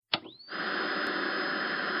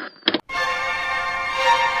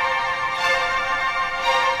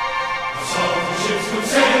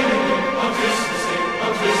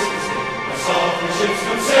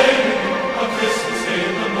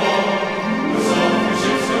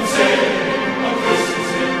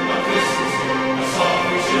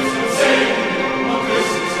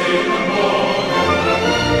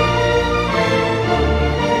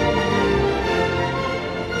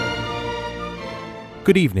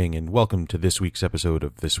Good evening and welcome to this week's episode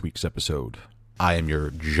of This Week's Episode. I am your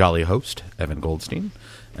jolly host, Evan Goldstein,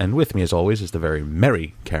 and with me as always is the very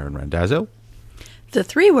merry Karen Randazzo. The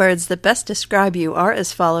three words that best describe you are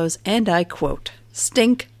as follows, and I quote,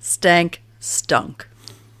 stink, stank, stunk.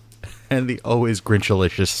 And the always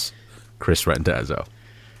Grinchalicious Chris Randazzo.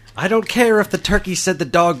 I don't care if the turkey said the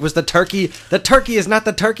dog was the turkey. The turkey is not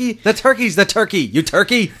the turkey. The turkey's the turkey, you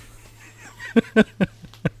turkey!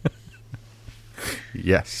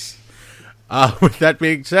 Yes. With that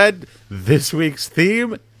being said, this week's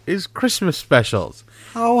theme is Christmas specials.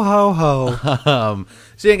 Ho, ho, ho.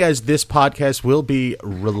 Seeing as this podcast will be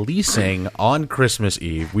releasing on Christmas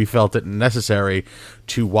Eve, we felt it necessary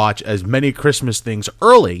to watch as many Christmas things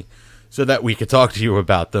early so that we could talk to you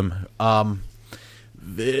about them.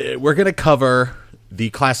 We're going to cover the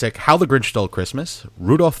classic How the Grinch Stole Christmas,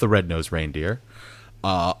 Rudolph the Red-Nosed Reindeer,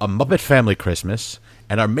 A Muppet Family Christmas,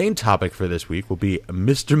 and our main topic for this week will be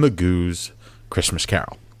Mr. Magoo's Christmas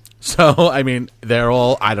Carol. So, I mean, they're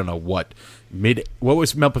all, I don't know what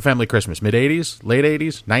was Muppet Family Christmas? Mid-80s? Late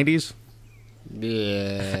 80s? 90s?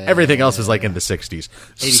 Yeah. Everything else is like in the 60s.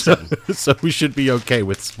 87. So we should be okay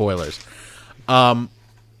with spoilers.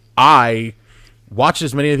 I watched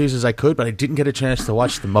as many of these as I could, but I didn't get a chance to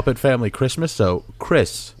watch the Muppet Family Christmas, so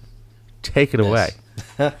Chris, take it away.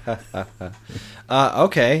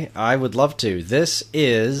 Okay, I would love to. This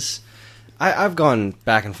is... I've gone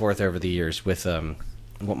back and forth over the years with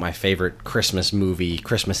what my favorite Christmas movie,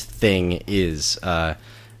 Christmas thing is.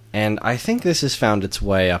 And I think this has found its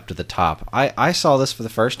way up to the top. I saw this for the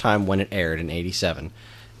first time when it aired in 87.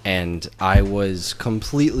 And I was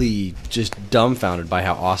completely just dumbfounded by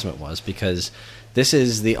how awesome it was, because this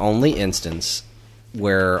is the only instance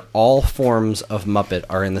where all forms of Muppet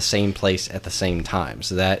are in the same place at the same time.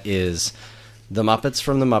 So that is the Muppets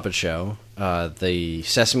from The Muppet Show, the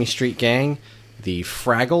Sesame Street Gang, the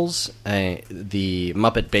Fraggles, the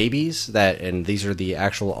Muppet Babies, and these are the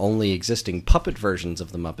actual only existing puppet versions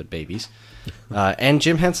of the Muppet Babies, and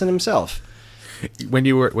Jim Henson himself. When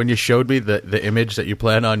you showed me the image that you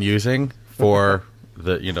plan on using for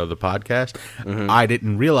the podcast, mm-hmm. I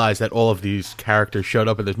didn't realize that all of these characters showed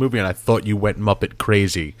up in this movie, and I thought you went Muppet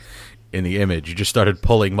crazy in the image. You just started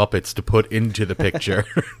pulling Muppets to put into the picture.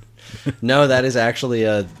 No, that is actually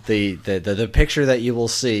the picture that you will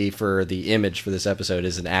see for the image for this episode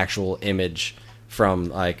is an actual image from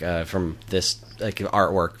this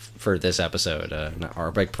artwork for this episode,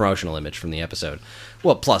 or promotional image from the episode.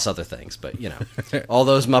 Well, plus other things, but all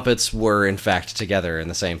those Muppets were in fact together in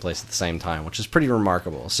the same place at the same time, which is pretty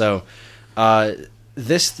remarkable. So,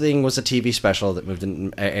 this thing was a TV special that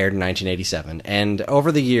aired in 1987, and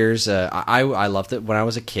over the years, I loved it when I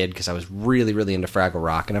was a kid because I was really, really into Fraggle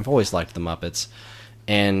Rock, and I've always liked the Muppets,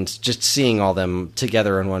 and just seeing all them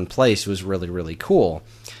together in one place was really, really cool.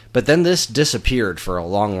 But then this disappeared for a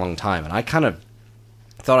long, long time, and I kind of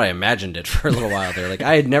thought I imagined it for a little while there. Like,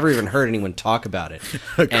 I had never even heard anyone talk about it.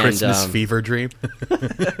 A Christmas fever dream.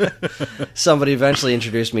 Somebody eventually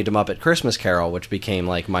introduced me to Muppet Christmas Carol, which became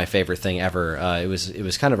like my favorite thing ever. It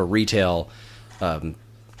was kind of a retail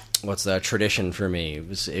tradition for me.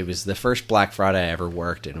 It was the first Black Friday I ever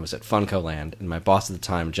worked, and it was at Funko Land. And my boss at the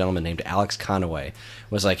time, a gentleman named Alex Conaway,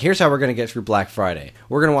 was like, "Here's how we're going to get through Black Friday.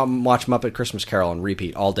 We're going to watch Muppet Christmas Carol and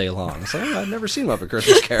repeat all day long." So I've never seen Muppet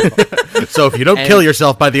Christmas Carol. So if you don't kill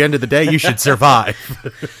yourself by the end of the day, you should survive.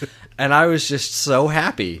 And I was just so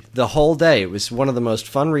happy the whole day. It was one of the most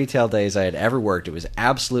fun retail days I had ever worked. It was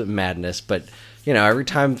absolute madness, but every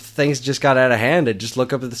time things just got out of hand, I'd just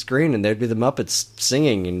look up at the screen and there'd be the Muppets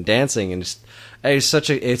singing and dancing, and it's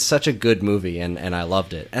such a good movie, and I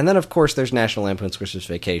loved it. And then, of course, there's National Lampoon's Christmas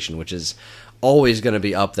Vacation, which is always going to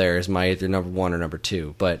be up there as my either number one or number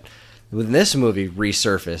two. But when this movie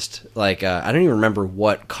resurfaced, I don't even remember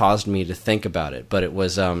what caused me to think about it, but it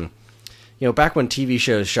was, back when TV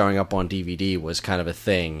shows showing up on DVD was kind of a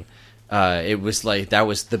thing. It was like that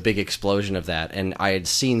was the big explosion of that, and I had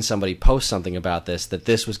seen somebody post something about that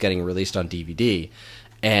this was getting released on DVD,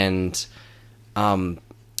 and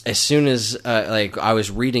as soon as I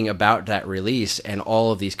was reading about that release, and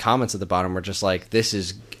all of these comments at the bottom were just like, "This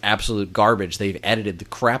is absolute garbage. They've edited the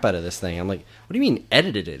crap out of this thing." I'm like, "What do you mean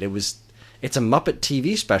edited it? It's a Muppet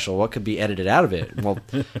TV special. What could be edited out of it?" Well,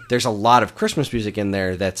 there's a lot of Christmas music in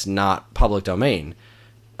there that's not public domain,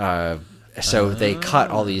 so they cut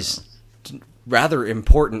all these rather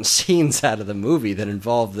important scenes out of the movie that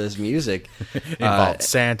involve this music. Involved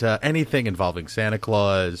Santa, anything involving Santa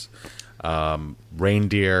Claus,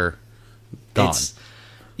 reindeer, gone.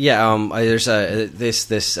 There's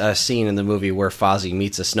this scene in the movie where Fozzie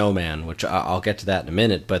meets a snowman, which I'll get to that in a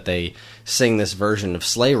minute, but they sing this version of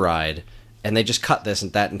Sleigh Ride, and they just cut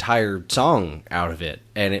that entire song out of it,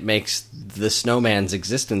 and it makes the snowman's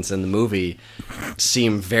existence in the movie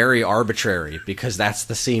seem very arbitrary because that's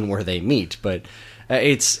the scene where they meet. But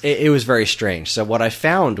it was very strange. So what I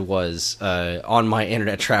found was on my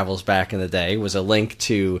internet travels back in the day was a link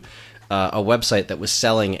to a website that was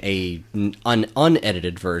selling an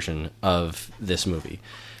unedited version of this movie,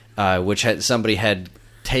 which somebody had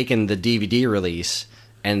taken the DVD release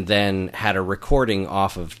and then had a recording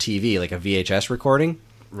off of TV, like a VHS recording.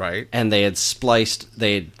 Right. And they had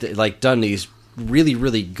done these really,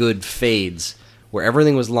 really good fades where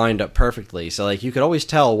everything was lined up perfectly. So, like, you could always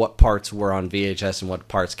tell what parts were on VHS and what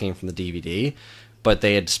parts came from the DVD, but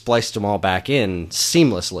they had spliced them all back in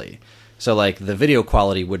seamlessly. So, like, the video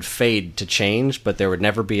quality would fade to change, but there would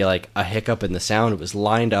never be, like, a hiccup in the sound. It was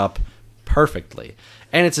lined up perfectly.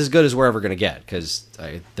 And it's as good as we're ever going to get, because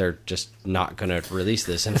they're just not going to release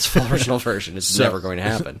this in its full original version. It's never going to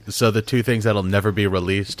happen. So the two things that'll never be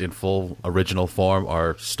released in full original form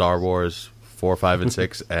are Star Wars 4, 5, and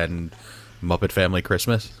 6 and Muppet Family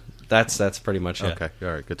Christmas? That's pretty much it. Okay,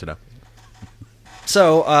 all right, good to know.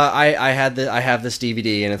 So I have this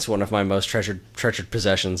DVD, and it's one of my most treasured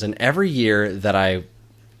possessions. And every year that I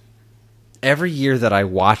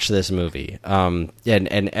watch this movie, and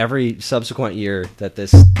every subsequent year that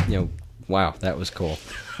this, wow, that was cool.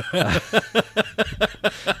 A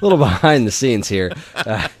little behind the scenes here.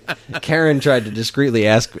 Karen tried to discreetly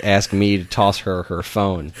ask me to toss her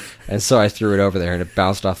phone, and so I threw it over there, and it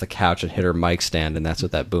bounced off the couch and hit her mic stand, and that's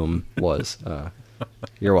what that boom was.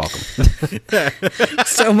 You're welcome.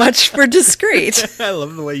 So much for discreet. I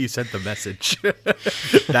love the way you sent the message.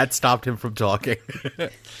 That stopped him from talking.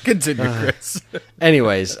 Continue, Chris.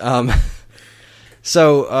 Anyways,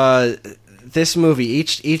 so this movie,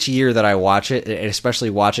 each year that I watch it, and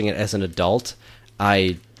especially watching it as an adult,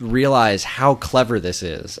 I realize how clever this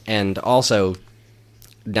is. And also,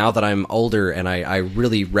 now that I'm older and I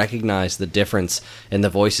really recognize the difference in the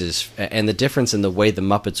voices and the difference in the way the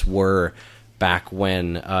Muppets were back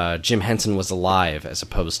when Jim Henson was alive, as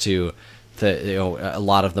opposed to a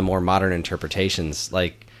lot of the more modern interpretations.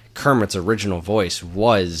 Like, Kermit's original voice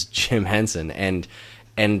was Jim Henson, and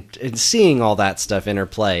seeing all that stuff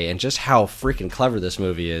interplay and just how freaking clever this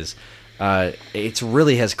movie is, it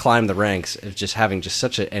really has climbed the ranks of just having just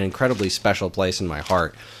such an incredibly special place in my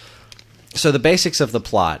heart. So the basics of the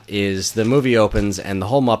plot is the movie opens and the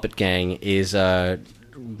whole Muppet gang is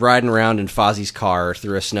riding around in Fozzie's car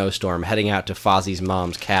through a snowstorm, heading out to Fozzie's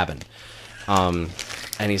mom's cabin. And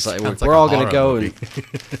he's like, we're all going to go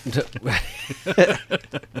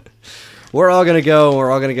we're all going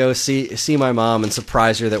to go see my mom and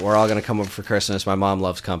surprise her that we're all going to come over for Christmas. My mom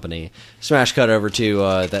loves company. Smash cut over to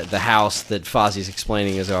the house that Fozzie's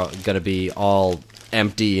explaining is going to be all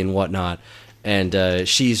empty and whatnot. And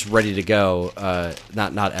she's ready to go.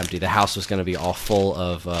 Not empty. The house was going to be all full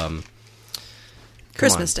of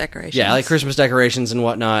Christmas decorations. Yeah, like Christmas decorations and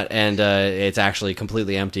whatnot, and it's actually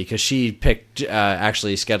completely empty because she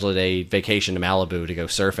actually scheduled a vacation to Malibu to go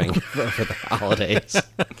surfing for the holidays.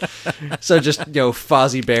 So just,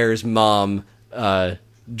 Fozzie Bear's mom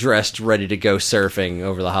dressed ready to go surfing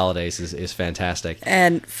over the holidays is fantastic.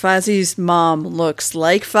 And Fozzie's mom looks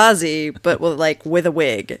like Fozzie, but with a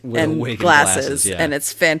wig and glasses, yeah. And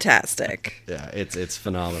it's fantastic. Yeah, it's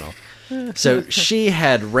phenomenal. So she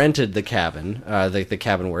had rented the cabin, the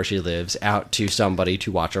cabin where she lives, out to somebody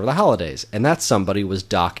to watch over the holidays. And that somebody was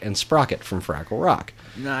Doc and Sprocket from Fraggle Rock.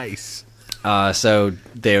 Nice. So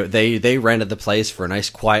they rented the place for a nice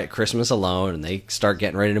quiet Christmas alone, and they start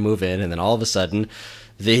getting ready to move in, and then all of a sudden,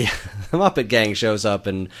 the Muppet gang shows up,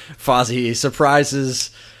 and Fozzie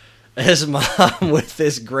surprises his mom with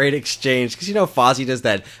this great exchange, because Fozzie does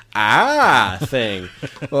that thing.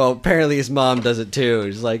 Well, apparently his mom does it too.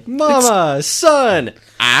 He's like, "Mama, son,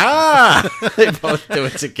 They both do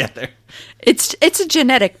it together. It's a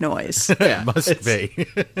genetic noise. Yeah, must be.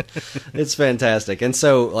 It's fantastic. And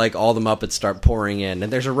so, all the Muppets start pouring in,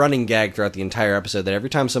 and there's a running gag throughout the entire episode that every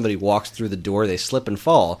time somebody walks through the door, they slip and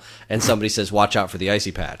fall, and somebody says, "Watch out for the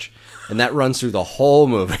icy patch." And that runs through the whole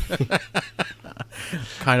movie.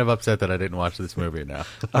 Kind of upset that I didn't watch this movie now.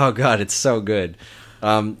 Oh God, it's so good.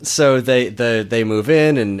 So they move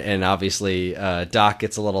in, and obviously Doc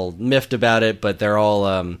gets a little miffed about it, but they're all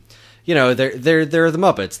they're the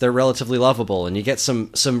Muppets. They're relatively lovable, and you get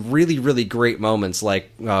some really, really great moments.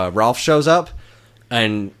 Like Ralph shows up,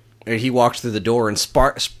 and he walks through the door, and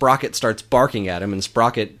Sprocket starts barking at him, and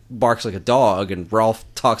Sprocket barks like a dog, and Ralph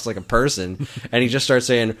talks like a person, and he just starts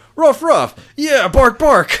saying, "Ruff, ruff, yeah, bark,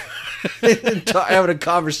 bark." Having a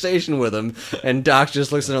conversation with him, and Doc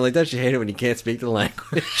just looks at him like, "Don't you hate it when you can't speak the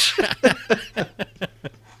language?"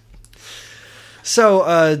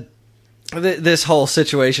 So, this whole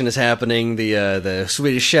situation is happening. The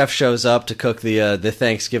Swedish chef shows up to cook the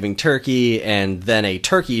Thanksgiving turkey, and then a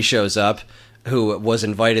turkey shows up who was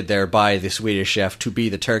invited there by the Swedish chef to be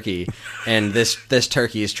the turkey, and this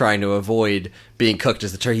turkey is trying to avoid being cooked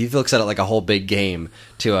as the turkey. He looks at it like a whole big game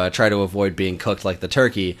to try to avoid being cooked like the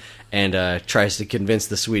turkey, and tries to convince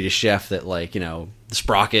the Swedish chef that, like, you know,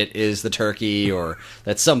 Sprocket is the turkey, or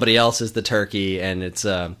that somebody else is the turkey, and it's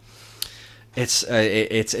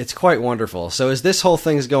quite wonderful. So as this whole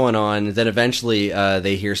thing's going on, then eventually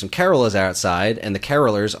they hear some carolers outside, and the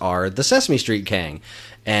carolers are the Sesame Street Gang.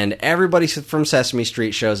 And everybody from Sesame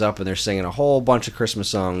Street shows up, and they're singing a whole bunch of Christmas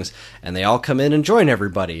songs, and they all come in and join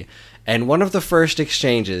everybody. And one of the first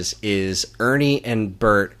exchanges is Ernie and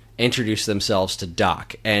Bert introduce themselves to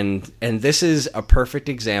Doc. And this is a perfect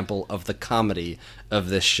example of the comedy of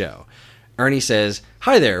this show. Ernie says,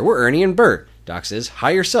 "Hi there, we're Ernie and Bert." Doc says,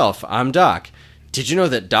 "Hi yourself, I'm Doc. Did you know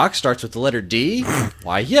that Doc starts with the letter D?"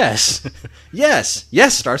 "Why, yes." Yes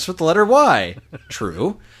starts with the letter Y."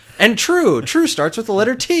 "True." "And true starts with the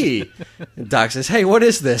letter T." And Doc says, "Hey, what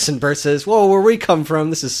is this?" And Bert says, "Well, where we come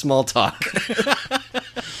from, this is small talk."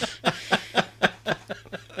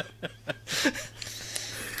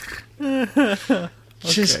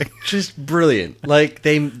 Just brilliant. Like,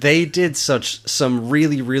 they did some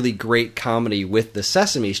really, really great comedy with the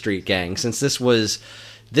Sesame Street Gang, since this was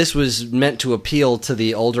meant to appeal to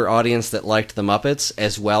the older audience that liked the Muppets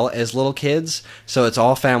as well as little kids. So it's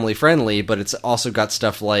all family friendly, but it's also got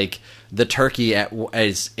stuff like the turkey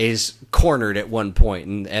is cornered at one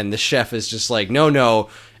point, and the chef is just like, no,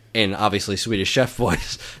 in obviously Swedish chef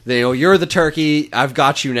voice, they go, "You're the turkey, I've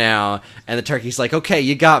got you now." And the turkey's like, "Okay,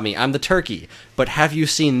 you got me, I'm the turkey, but have you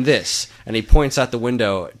seen this?" And he points out the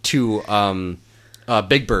window to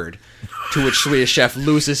Big Bird, to which Swedish chef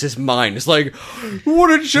loses his mind. It's like,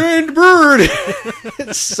 "What a chained bird!"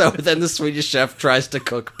 So then the Swedish chef tries to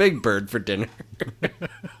cook Big Bird for dinner.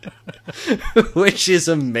 Which is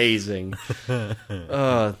amazing.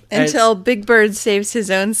 Until Big Bird saves his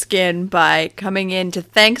own skin by coming in to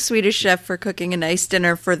thank Swedish Chef for cooking a nice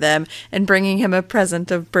dinner for them and bringing him a present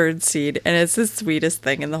of birdseed, and it's the sweetest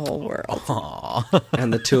thing in the whole world. Aww.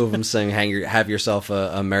 And the two of them sing "Have Yourself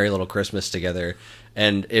a Merry Little Christmas" together.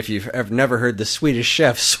 And if you've ever never heard the Swedish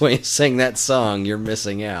Chef sing that song, you're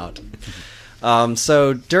missing out.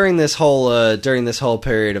 So during this whole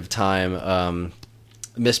period of time,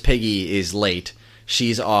 Miss Piggy is late.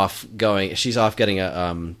 She's off getting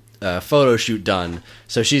a photo shoot done.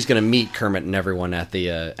 So she's going to meet Kermit and everyone at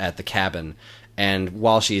the cabin. And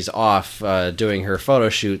while she's off doing her photo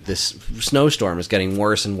shoot, this snowstorm is getting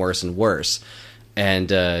worse and worse and worse.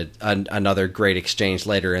 And another great exchange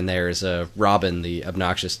later in there is Robin, the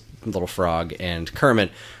obnoxious little frog, and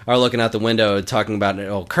Kermit are looking out the window talking about it.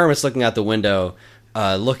 Oh, Kermit's looking out the window,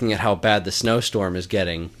 looking at how bad the snowstorm is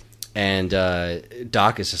getting. And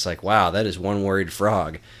Doc is just like, "Wow, that is one worried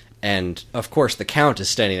frog." And, of course, the Count is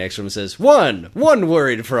standing next to him and says, One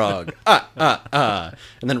worried frog. And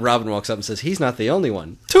then Robin walks up and says, "He's not the only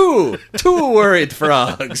one. Two worried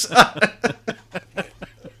frogs."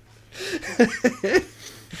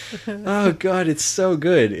 Oh, God, it's so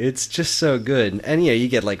good. It's just so good. And, you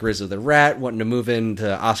get, like, Rizzo the Rat wanting to move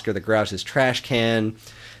into Oscar the Grouch's trash can.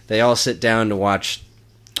 They all sit down to watch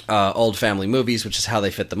old family movies, which is how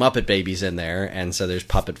they fit the Muppet Babies in there. And so there's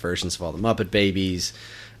puppet versions of all the Muppet Babies.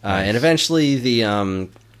 Nice. And eventually the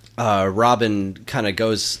Robin kind of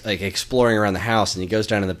goes like exploring around the house, and he goes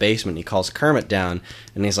down in the basement and he calls Kermit down,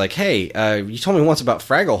 and he's like, "Hey, you told me once about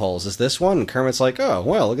Fraggle Holes. Is this one?" And Kermit's like, "Oh,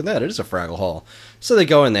 well, look at that. It is a Fraggle Hole." So they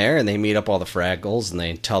go in there and they meet up all the Fraggles, and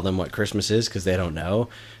they tell them what Christmas is because they don't know.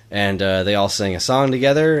 And they all sing a song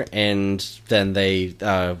together, and then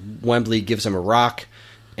Wembley gives him a rock,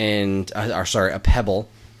 a pebble.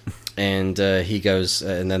 And he goes,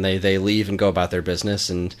 and then they leave and go about their business.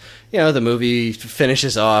 And, the movie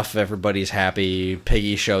finishes off. Everybody's happy.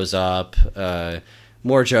 Piggy shows up.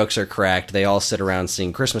 More jokes are cracked. They all sit around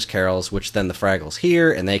singing Christmas carols, which then the Fraggles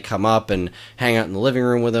hear, and they come up and hang out in the living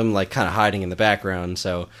room with them, like kind of hiding in the background.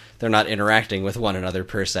 So they're not interacting with one another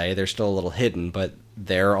per se. They're still a little hidden, but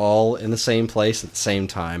they're all in the same place at the same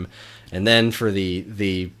time. And then for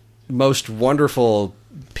the most wonderful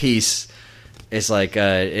piece, it's like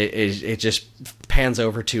it just pans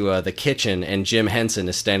over to the kitchen, and Jim Henson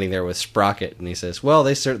is standing there with Sprocket, and he says, "Well,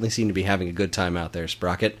 they certainly seem to be having a good time out there,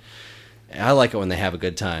 Sprocket. I like it when they have a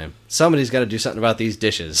good time. Somebody's got to do something about these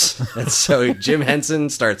dishes." And so Jim Henson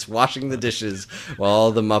starts washing the dishes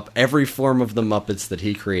while every form of the Muppets that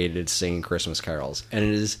he created singing Christmas carols, and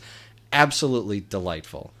it is absolutely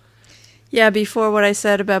delightful. Yeah, before what I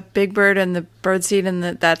said about Big Bird and the birdseed, and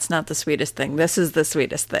that's not the sweetest thing. This is the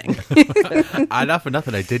sweetest thing. Not for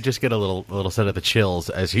nothing, I did just get a little set of the chills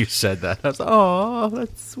as you said that. I was like, oh,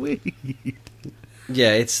 that's sweet.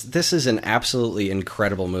 Yeah, this is an absolutely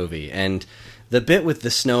incredible movie, and the bit with the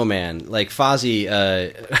snowman, like Fozzie,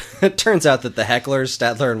 it turns out that the hecklers,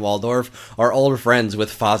 Statler and Waldorf, are old friends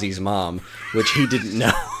with Fozzie's mom, which he didn't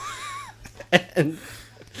know. And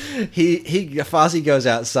Fozzie goes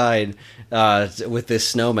outside with this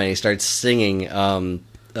snowman. He starts singing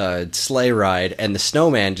Sleigh Ride, and the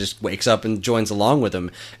snowman just wakes up and joins along with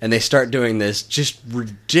him, and they start doing this just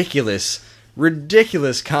ridiculous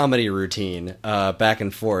comedy routine back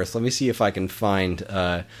and forth. Let me see if I can find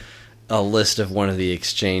a list of one of the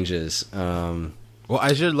exchanges. Well,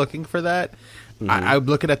 as you're looking for that, I'm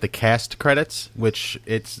looking at the cast credits, which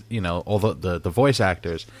it's, all the voice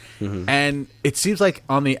actors. And it seems like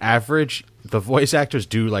on the average, the voice actors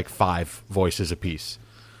do like 5 voices apiece.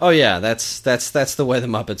 Oh yeah, that's the way the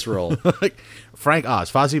Muppets roll. Like Frank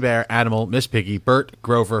Oz, Fozzie Bear, Animal, Miss Piggy, Bert,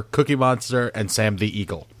 Grover, Cookie Monster, and Sam the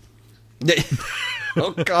Eagle.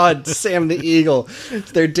 Oh God, Sam the Eagle!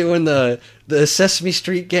 They're doing the Sesame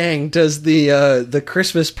Street Gang does the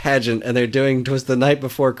Christmas pageant, and they're doing "'Twas the Night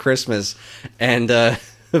Before Christmas," and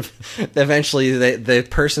eventually the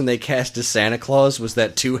person they cast as Santa Claus was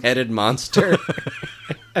that 2-headed monster.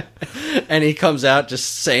 And he comes out just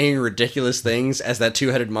saying ridiculous things as that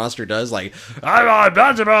 2-headed monster does, like,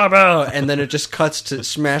 and then it just cuts to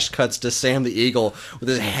Sam the Eagle with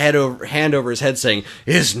his hand over his head saying,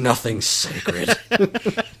 "Is nothing sacred?"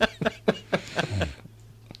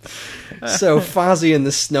 So Fozzie and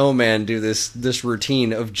the Snowman do this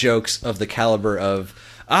routine of jokes of the caliber of,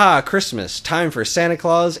 Christmas, time for Santa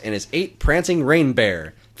Claus and his 8 prancing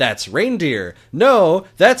reindeer. That's reindeer. No,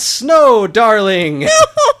 that's snow, darling.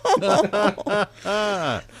 That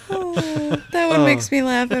one makes me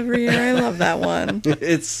laugh every year. I love that one.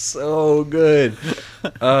 It's so good.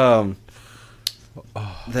 So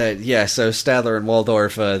Statler and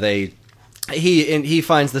Waldorf, he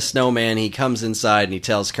finds the snowman. He comes inside and he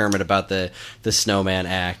tells Kermit about the snowman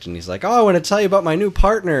act, and he's like, "Oh, I want to tell you about my new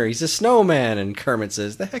partner. He's a snowman." And Kermit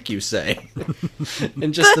says, "The heck you say?"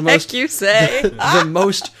 And just the most heck you say, the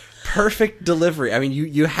most perfect delivery. I mean,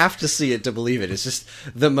 you have to see it to believe it. It's just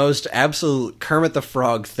the most absolute Kermit the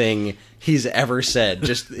Frog thing he's ever said.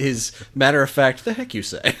 Just his matter of fact, "The heck you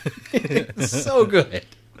say?" It's so good.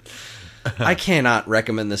 I cannot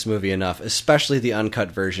recommend this movie enough, especially the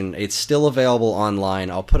uncut version. It's still available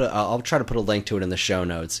online. I'll try to put a link to it in the show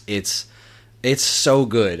notes. It's so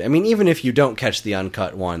good. I mean, even if you don't catch the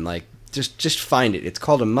uncut one, like just find it. It's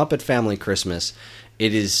called A Muppet Family Christmas.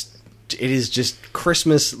 It is just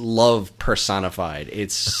Christmas love personified.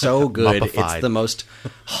 It's so good. It's the most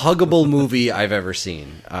huggable movie I've ever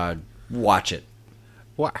seen. Watch it.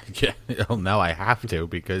 Well, yeah, now I have to,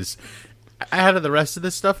 because out of the rest of the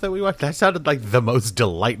stuff that we watched, that sounded like the most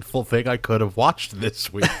delightful thing I could have watched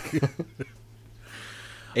this week.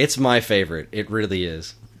 It's my favorite. It really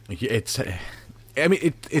is. It's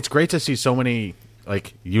great to see so many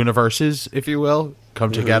like universes, if you will,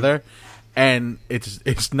 come together, and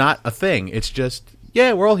it's not a thing. It's just,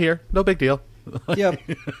 yeah, we're all here, no big deal. Yep,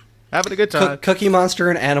 having a good time. Cookie Monster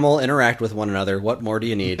and Animal interact with one another. What more do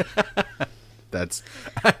you need? That's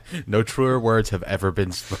no truer words have ever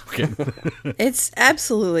been spoken. It's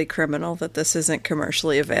absolutely criminal that this isn't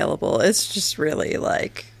commercially available. It's just really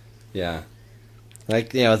like, yeah,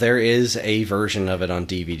 like, there is a version of it on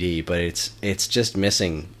DVD, but it's just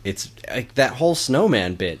missing. It's like that whole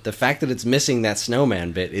snowman bit. The fact that it's missing that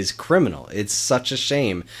snowman bit is criminal. It's such a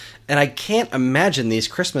shame, and I can't imagine these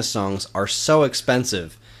Christmas songs are so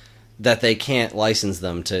expensive that they can't license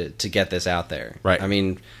them to get this out there. Right. I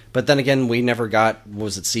mean. But then again, we never got,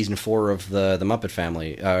 was it season 4 of the Muppet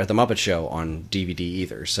Family, the Muppet Show on DVD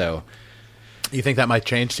either, so. You think that might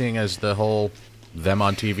change, seeing as the whole them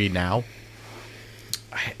on TV now?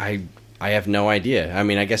 I have no idea. I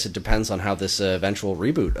mean, I guess it depends on how this eventual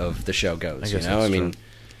reboot of the show goes, I mean,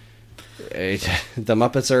 the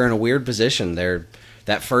Muppets are in a weird position.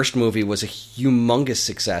 That first movie was a humongous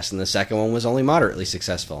success, and the second one was only moderately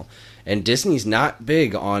successful. And Disney's not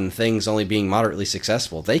big on things only being moderately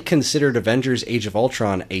successful. They considered Avengers Age of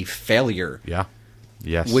Ultron a failure. Yeah.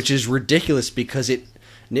 Yes. Which is ridiculous, because it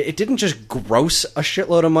didn't just gross a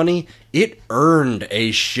shitload of money, it earned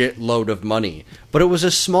a shitload of money. But it was a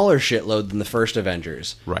smaller shitload than the first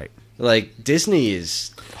Avengers. Right. Like, Disney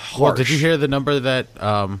is harsh. Well, did you hear the number that...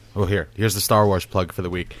 here's the Star Wars plug for the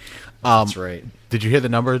week. That's right. Did you hear the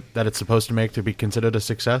number that it's supposed to make to be considered a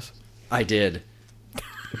success? I did.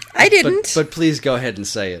 I didn't. But please go ahead and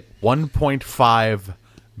say it. $1.5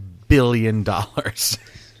 billion. That's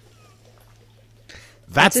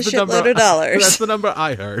a the shitload number. Of dollars. That's the number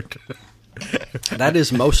I heard. That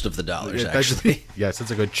is most of the dollars, actually. Yes,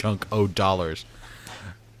 it's a good chunk of dollars.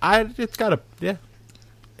 It's got a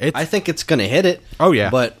I think it's going to hit it. Oh yeah,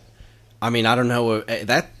 but I mean, I don't know.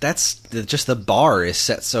 That's just the bar is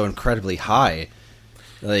set so incredibly high.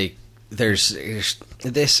 Like there's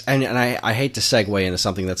this, and I hate to segue into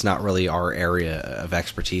something that's not really our area of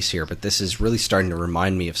expertise here, but this is really starting to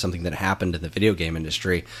remind me of something that happened in the video game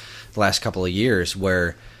industry the last couple of years,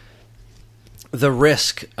 where the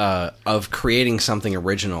risk of creating something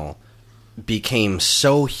original became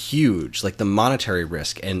so huge, like the monetary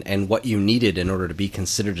risk and what you needed in order to be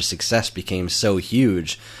considered a success became so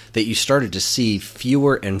huge that you started to see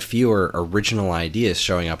fewer and fewer original ideas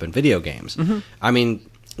showing up in video games. Mm-hmm. I mean,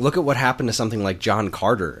 look at what happened to something like John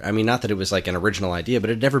Carter. I mean, not that it was like an original idea, but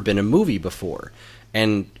it had never been a movie before.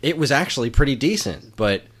 And it was actually pretty decent,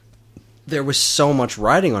 but there was so much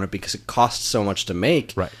riding on it because it cost so much to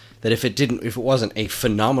make. Right. That if it wasn't a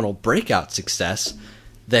phenomenal breakout success,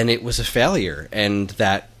 then it was a failure, and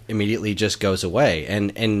that immediately just goes away.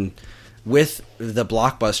 And with the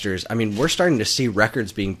blockbusters, I mean, we're starting to see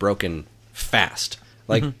records being broken fast.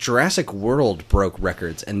 Like Jurassic World broke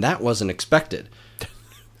records, and that wasn't expected.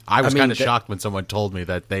 I was kind of shocked when someone told me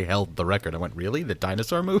that they held the record. I went, really? The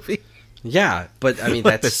dinosaur movie? Yeah, but I mean,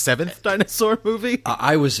 like that's the 7th dinosaur movie?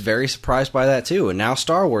 I was very surprised by that too, and now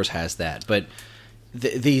Star Wars has that. But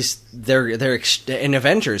and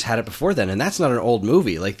Avengers had it before then, and that's not an old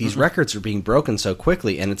movie. Like these records are being broken so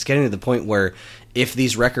quickly, and it's getting to the point where if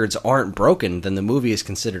these records aren't broken, then the movie is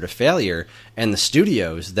considered a failure, and the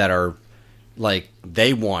studios that are like,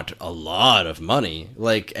 they want a lot of money,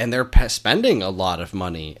 like, and they're spending a lot of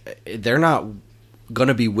money, they're not going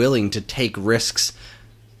to be willing to take risks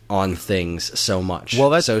on things so much.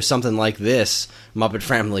 Well, so something like this, Muppet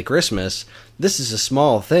Family Christmas, this is a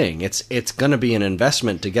small thing. It's going to be an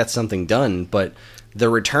investment to get something done, but the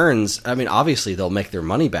returns, I mean, obviously they'll make their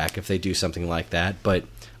money back if they do something like that, but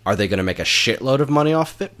are they going to make a shitload of money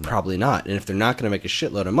off of it? No. Probably not. And if they're not going to make a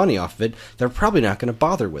shitload of money off of it, they're probably not going to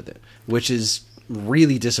bother with it, which is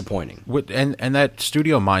really disappointing. And that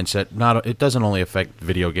studio mindset, it doesn't only affect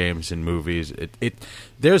video games and movies.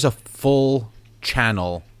 There's a full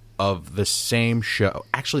channel of the same show.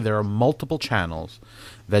 Actually, there are multiple channels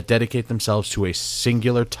that dedicate themselves to a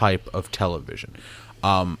singular type of television.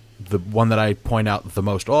 The one that I point out the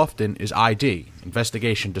most often is ID,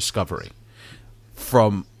 Investigation Discovery.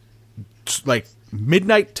 From like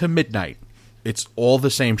midnight to midnight, it's all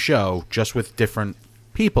the same show, just with different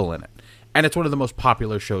people in it. And it's one of the most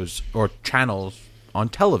popular shows or channels on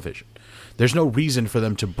television. There's no reason for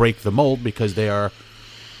them to break the mold because they're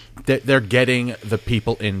getting the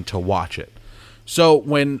people in to watch it. So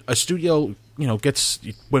when a studio,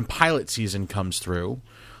 when pilot season comes through,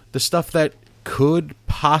 the stuff that could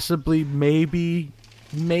possibly maybe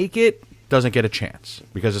make it doesn't get a chance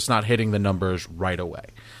because it's not hitting the numbers right away.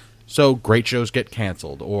 So great shows get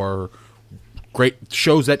canceled, or great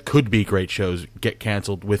shows that could be great shows get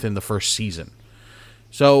canceled within the first season.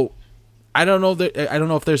 So I don't know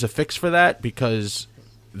if there's a fix for that because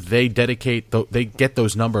they get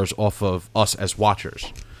those numbers off of us as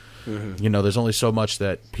watchers. Mm-hmm. There's only so much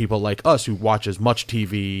that people like us who watch as much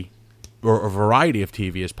TV or a variety of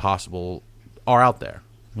TV as possible are out there.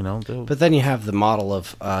 But then you have the model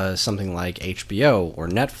of something like HBO or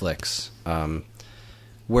Netflix,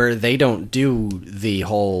 where they don't do the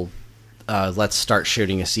whole let's start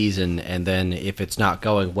shooting a season, and then if it's not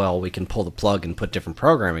going well, we can pull the plug and put different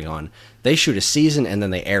programming on. They shoot a season and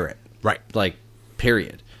then they air it. Right. Like,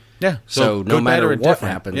 period. Yeah. So no matter what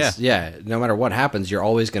happens, no matter what happens, you're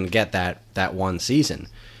always going to get that one season.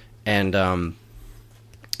 And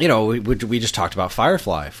we just talked about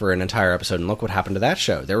Firefly for an entire episode, and look what happened to that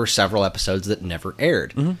show. There were several episodes that never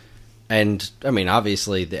aired. Mm-hmm. And, I mean,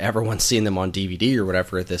 obviously, everyone's seen them on DVD or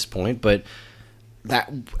whatever at this point, but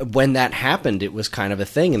when that happened, it was kind of a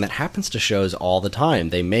thing, and that happens to shows all the time.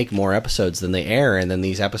 They make more episodes than they air, and then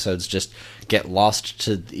these episodes just get lost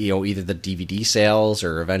to, either the DVD sales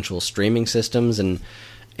or eventual streaming systems, and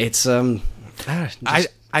it's, I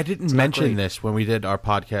didn't mention this when we did our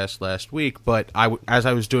podcast last week, but as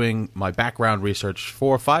I was doing my background research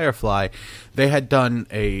for Firefly, they had done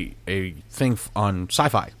a thing on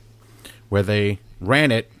Sci-Fi where they ran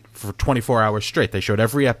it for 24 hours straight. They showed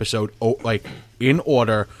every episode in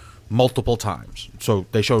order multiple times. So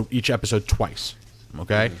they showed each episode twice.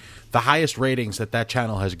 Okay? Mm-hmm. The highest ratings that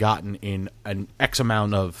channel has gotten in an X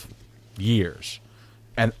amount of years.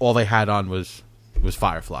 And all they had on was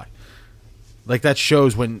Firefly. like that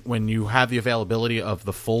shows when you have the availability of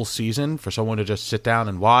the full season for someone to just sit down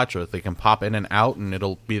and watch, or they can pop in and out and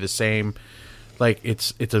it'll be the same. Like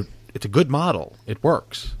it's a good model. It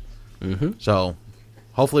works. Mm-hmm. So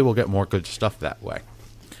hopefully we'll get more good stuff that way.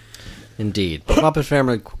 Indeed.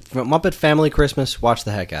 Muppet Family Christmas, watch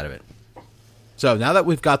the heck out of it. So now that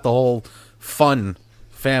we've got the whole fun,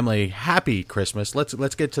 family, happy Christmas,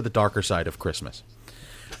 let's get to the darker side of Christmas.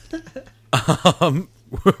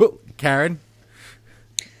 Karen,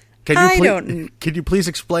 can you please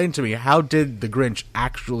explain to me, how did the Grinch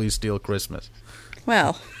actually steal Christmas?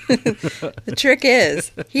 Well, the trick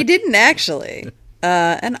is he didn't actually.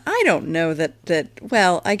 And I don't know that.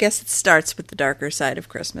 Well, I guess it starts with the darker side of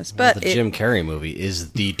Christmas, but the Jim Carrey movie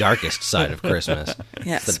is the darkest side of Christmas.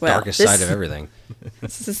 Yes, it's the darkest side of everything.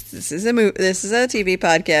 This is a TV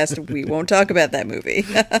podcast. We won't talk about that movie.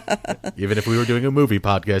 Even if we were doing a movie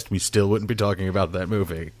podcast, we still wouldn't be talking about that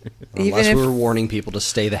movie, unless we were warning people to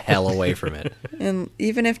stay the hell away from it. And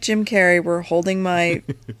even if Jim Carrey were holding my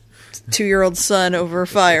 2-year-old son over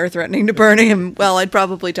fire, threatening to burn him, well, I'd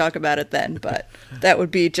probably talk about it then, but that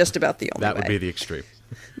would be just about the only way. That would be the extreme.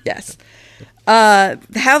 Yes. How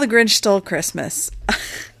the Grinch Stole Christmas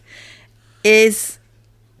is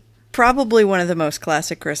probably one of the most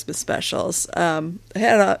classic Christmas specials. I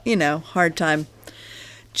had a hard time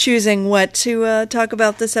choosing what to talk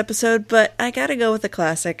about this episode, but I gotta go with the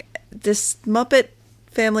classic. This Muppet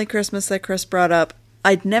Family Christmas that Chris brought up,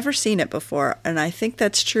 I'd never seen it before, and I think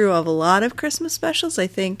that's true of a lot of Christmas specials. I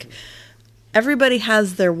think everybody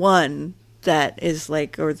has their one that is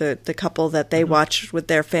like, or the couple that they watch with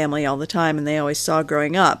their family all the time and they always saw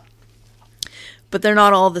growing up. But they're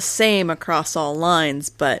not all the same across all lines,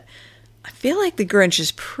 but I feel like the Grinch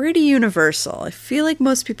is pretty universal. I feel like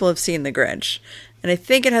most people have seen the Grinch. And I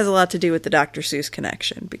think it has a lot to do with the Dr. Seuss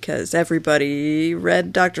connection, because everybody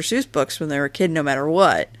read Dr. Seuss books when they were a kid, no matter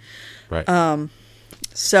what. Right.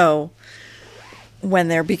 So when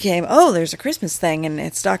there became, there's a Christmas thing and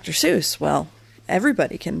it's Dr. Seuss, well,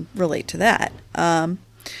 everybody can relate to that.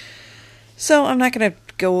 So I'm not going to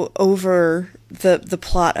go over the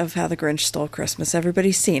plot of How the Grinch Stole Christmas.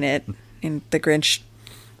 Everybody's seen it. And the Grinch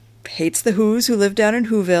hates the Whos who live down in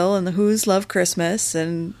Whoville, and the Whos love Christmas,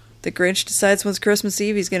 and the Grinch decides once Christmas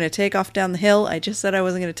Eve he's going to take off down the hill. I just said I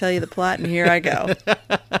wasn't going to tell you the plot, and here I go.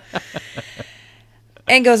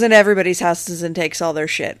 And goes into everybody's houses and takes all their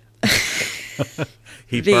shit.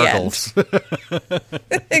 He burgles.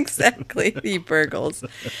 Exactly. He burgles.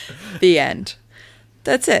 The end.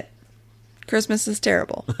 That's it. Christmas is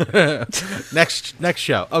terrible. Next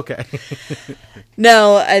show. Okay.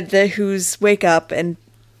 No, the Whos wake up, and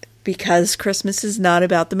because Christmas is not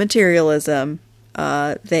about the materialism,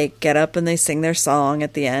 they get up and they sing their song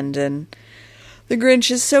at the end, and the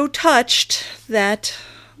Grinch is so touched that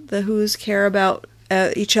the Whos care about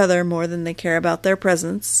each other more than they care about their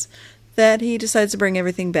presents, that he decides to bring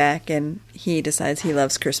everything back, and he decides he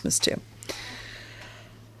loves Christmas too.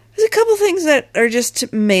 There's a couple things that are just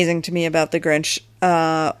amazing to me about the Grinch.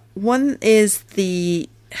 One is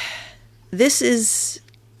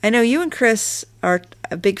I know you and Chris are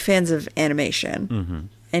big fans of animation, mm-hmm.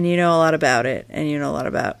 and you know a lot about it, and you know a lot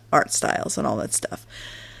about art styles and all that stuff.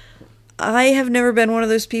 I have never been one of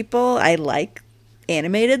those people. I like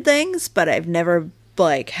animated things, but I've never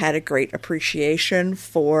had a great appreciation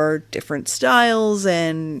for different styles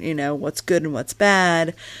and, what's good and what's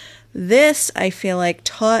bad. This, I feel like,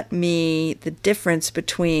 taught me the difference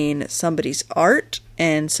between somebody's art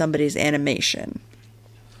and somebody's animation.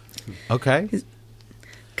 Okay.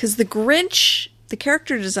 Because the Grinch, the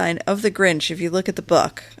character design of the Grinch, if you look at the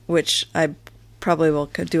book, which I probably will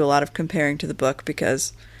do a lot of comparing to the book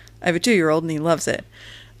because I have a 2-year-old and he loves it.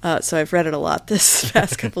 So I've read it a lot this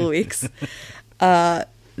past couple of weeks.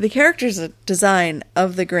 The character's design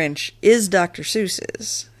of the Grinch is Dr.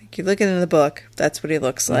 Seuss's. You look into the book, that's what he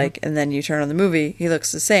looks like, and then you turn on the movie, he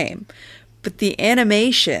looks the same. But the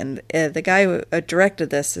animation, the guy who directed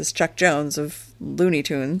this is Chuck Jones of Looney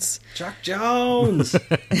Tunes. Chuck Jones!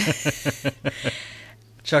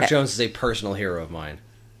 Chuck Jones is a personal hero of mine.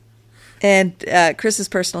 And Chris's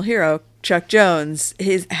personal hero, Chuck Jones,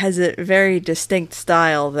 has a very distinct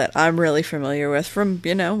style that I'm really familiar with from,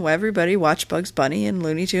 everybody watched Bugs Bunny and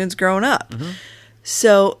Looney Tunes growing up. Mm-hmm.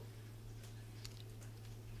 So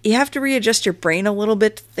you have to readjust your brain a little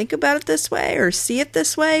bit to think about it this way or see it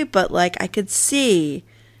this way, but I could see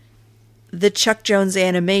the Chuck Jones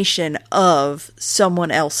animation of someone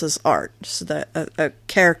else's art, so a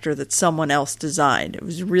character that someone else designed. It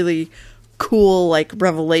was really cool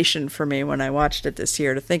revelation for me when I watched it this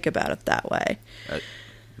year to think about it that way.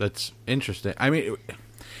 That's interesting. I mean,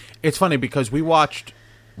 it's funny because we watched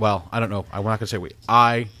well, I don't know. I'm not going to say we.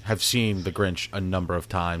 I have seen The Grinch a number of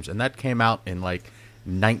times, and that came out in like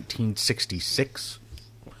 1966.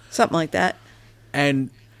 Something like that. And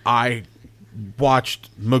I watched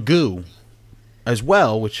Magoo as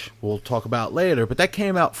well, which we'll talk about later, but that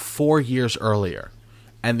came out 4 years earlier.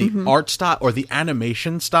 And the art style or the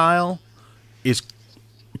animation style is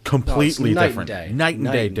completely different. Night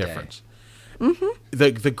and day difference.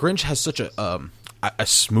 The Grinch has such a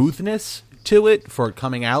smoothness to it for it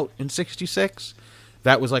coming out in 66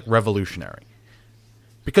 that was like revolutionary.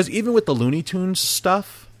 Because even with the Looney Tunes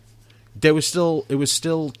stuff, it was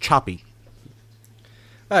still choppy.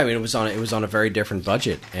 I mean, it was on a very different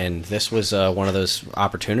budget, and this was one of those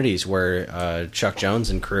opportunities where Chuck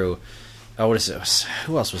Jones and crew. What is it?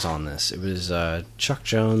 Who else was on this? It was Chuck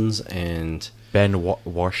Jones and Ben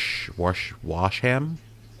Washam.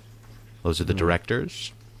 Those are the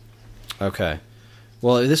directors. Okay.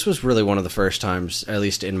 Well, this was really one of the first times, at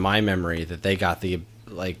least in my memory, that they got the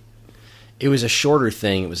like. It was a shorter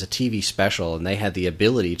thing. It was a TV special, and they had the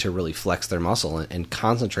ability to really flex their muscle and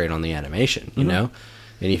concentrate on the animation. You know.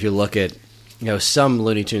 And if you look at, some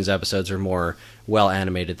Looney Tunes episodes are more well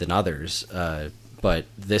animated than others, but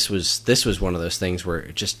this was one of those things where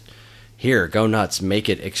it just, here, go nuts, make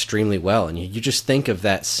it extremely well. And you just think of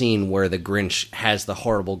that scene where the Grinch has the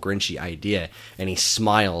horrible Grinchy idea, and he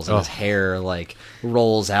smiles, and his hair like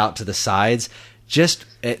rolls out to the sides.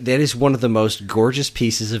 That is one of the most gorgeous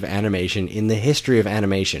pieces of animation in the history of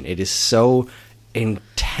animation. It is so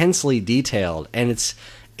intensely detailed, and it's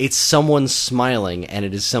someone smiling, and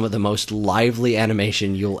it is some of the most lively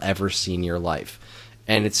animation you'll ever see in your life.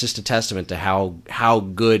 And it's just a testament to how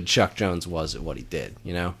good Chuck Jones was at what he did,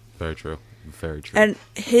 Very true. Very true. And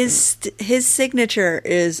his signature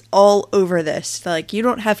is all over this. Like, you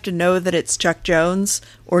don't have to know that it's Chuck Jones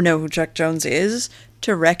or know who Chuck Jones is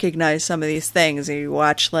to recognize some of these things. And you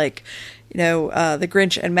watch, the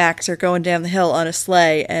Grinch and Max are going down the hill on a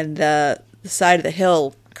sleigh, and the side of the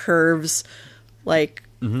hill curves,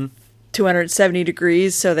 270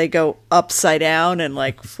 degrees, so they go upside down and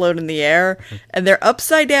float in the air, and they're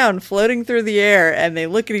upside down floating through the air, and they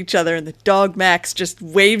look at each other, and the dog Max just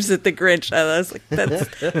waves at the Grinch. And I was like,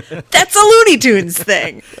 that's a Looney Tunes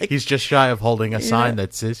thing. He's just shy of holding a sign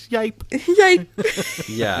that says yipe. Yipe.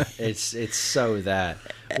 Yeah, it's so that.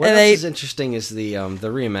 What else is interesting is the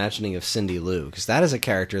reimagining of Cindy Lou, because that is a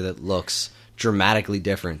character that looks dramatically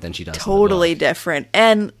different than she does totally in the book. Different.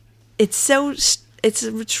 And it's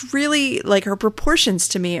it's really, her proportions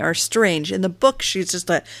to me are strange. In the book, she's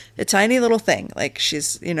just a tiny little thing.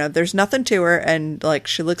 She's, there's nothing to her, and,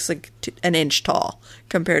 she looks like an inch tall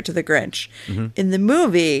compared to the Grinch. Mm-hmm. In the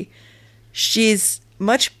movie, she's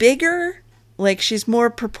much bigger. She's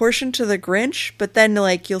more proportioned to the Grinch, but then,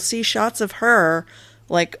 you'll see shots of her,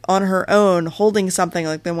 on her own, holding something,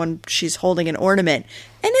 the one she's holding an ornament.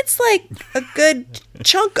 And it's a good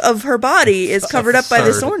chunk of her body is covered up by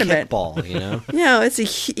this ornament. Ball,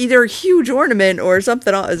 it's either a huge ornament or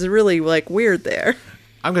something is really weird there.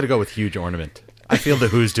 I'm going to go with huge ornament. I feel the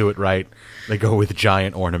Who's do it right. They go with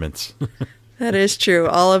giant ornaments. That is true.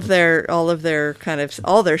 All their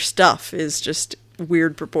stuff is just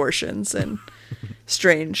weird proportions and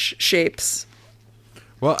strange shapes.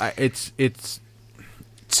 Well, it's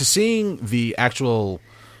to seeing the actual,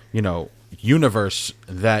 universe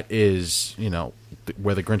that is,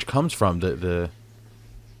 where the Grinch comes from, the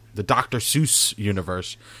Dr. Seuss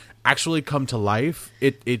universe, actually come to life.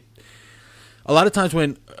 It a lot of times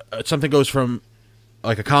when something goes from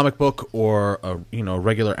a comic book or a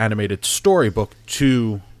regular animated storybook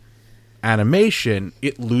to animation,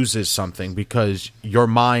 it loses something because your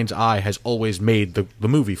mind's eye has always made the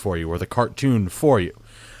movie for you or the cartoon for you.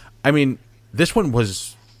 I mean, this one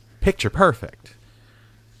was picture perfect.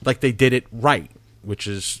 They did it right, which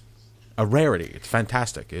is a rarity. It's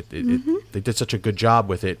fantastic. They did such a good job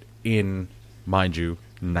with it in, mind you,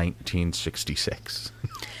 1966.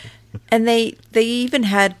 And they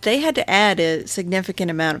had to add a significant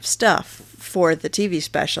amount of stuff for the TV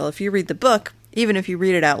special. If you read the book, even if you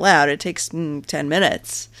read it out loud, it takes 10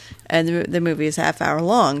 minutes, and the movie is half hour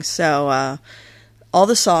long. So all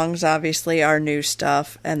the songs obviously are new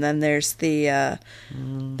stuff, and then there's the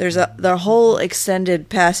whole extended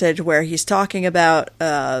passage where he's talking about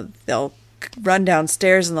they'll run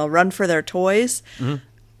downstairs and they'll run for their toys,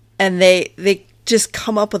 and they just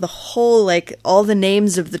come up with a whole all the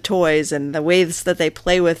names of the toys and the ways that they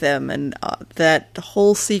play with them, and that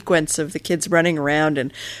whole sequence of the kids running around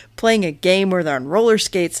and playing a game where they're on roller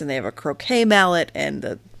skates and they have a croquet mallet and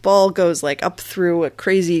the ball goes up through a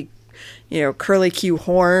crazy curly Q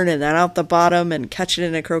horn and then out the bottom and catch it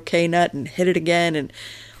in a croquet nut and hit it again, and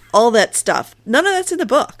all that stuff. None of that's in the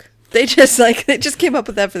book. They just came up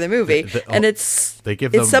with that for the movie, and it's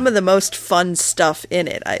some of the most fun stuff in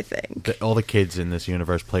it, I think. All the kids in this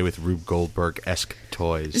universe play with Rube Goldberg-esque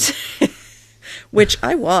toys. Which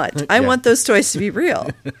I want. I want those toys to be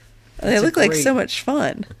real. They look like so much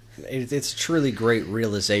fun. It's a truly great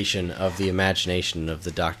realization of the imagination of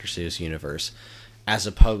the Dr. Seuss universe, as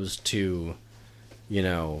opposed to,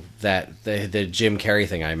 that the Jim Carrey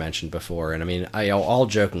thing I mentioned before. And I mean, all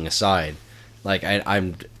joking aside, like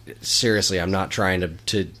I'm seriously, I'm not trying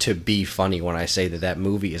to be funny when I say that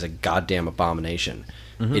movie is a goddamn abomination.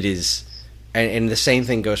 Mm-hmm. It is, and the same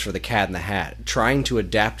thing goes for The Cat in the Hat. Trying to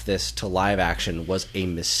adapt this to live action was a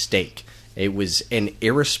mistake. It was an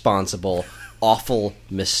irresponsible, awful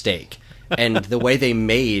mistake. And the way they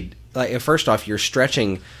made, first off, you're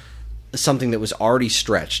stretching something that was already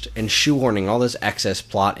stretched and shoehorning all this excess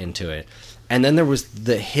plot into it. And then there was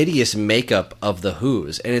the hideous makeup of the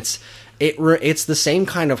Who's, and it's the same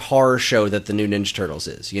kind of horror show that the new Ninja Turtles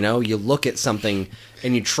is. You look at something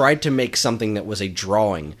and you tried to make something that was a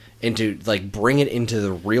drawing into, bring it into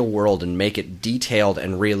the real world and make it detailed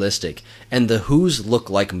and realistic, and the Who's look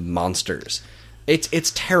like monsters.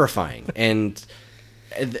 It's terrifying, and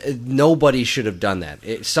nobody should have done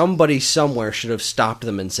that. Somebody somewhere should have stopped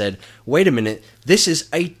them and said, wait a minute, this is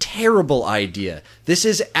a terrible idea. This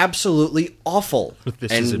is absolutely awful.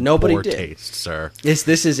 This and is in nobody poor did. Taste, sir.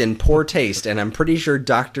 This is in poor taste, and I'm pretty sure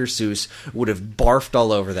Dr. Seuss would have barfed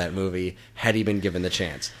all over that movie had he been given the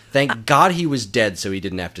chance. Thank God he was dead so he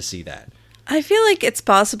didn't have to see that. I feel like it's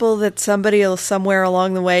possible that somebody somewhere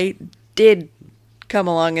along the way did come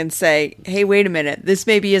along and say, hey, wait a minute, this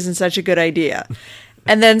maybe isn't such a good idea.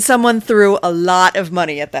 And then someone threw a lot of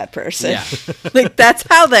money at that person. Yeah. That's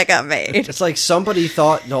how that got made. It's like somebody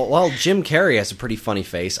thought, no, well, Jim Carrey has a pretty funny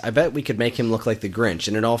face. I bet we could make him look like the Grinch.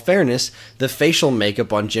 And in all fairness, the facial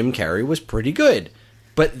makeup on Jim Carrey was pretty good.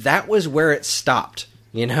 But that was where it stopped,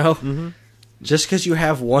 Mm-hmm. Just because you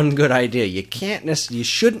have one good idea, you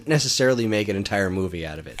shouldn't necessarily make an entire movie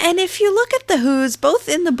out of it. And if you look at the Who's, both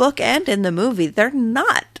in the book and in the movie, they're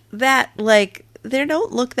not that, they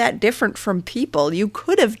don't look that different from people. You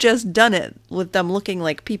could have just done it with them looking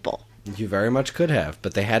like people. You very much could have,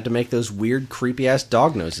 but they had to make those weird, creepy-ass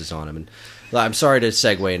dog noses on him. And I'm sorry to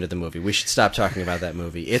segue into the movie. We should stop talking about that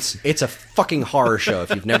movie. It's a fucking horror show if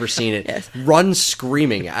you've never seen it. Yes. Run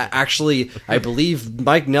screaming. I believe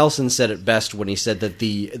Mike Nelson said it best when he said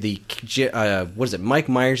that Mike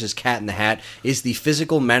Myers' Cat in the Hat is the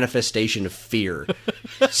physical manifestation of fear.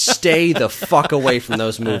 Stay the fuck away from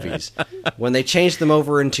those movies. When they changed them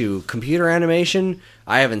over into computer animation,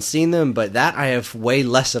 I haven't seen them, but that I have way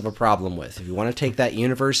less of a problem with. If you want to take that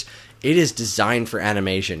universe, it is designed for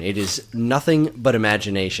animation. It is nothing but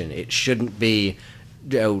imagination. It shouldn't be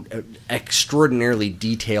extraordinarily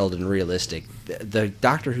detailed and realistic. The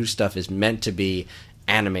Doctor Who stuff is meant to be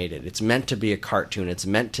animated. It's meant to be a cartoon. It's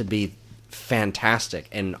meant to be fantastic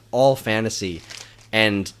and all fantasy.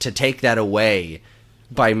 And to take that away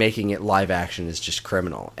by making it live action is just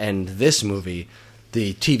criminal. And this movie,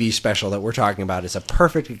 the TV special that we're talking about, is a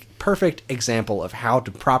perfect example of how to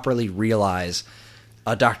properly realize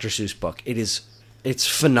a Dr. Seuss book. It's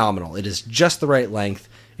phenomenal. It is just the right length.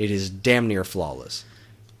 It is damn near flawless.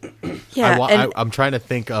 Yeah, I'm trying to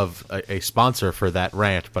think of a sponsor for that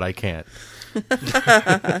rant, but I can't.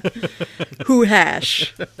 Who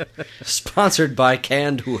Hash. Sponsored by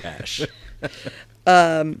Canned Who Hash.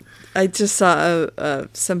 I just saw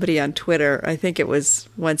somebody on Twitter, I think it was,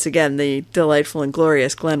 once again, the delightful and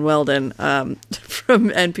glorious Glenn Weldon from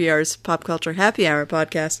NPR's Pop Culture Happy Hour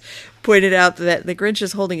podcast, pointed out that the Grinch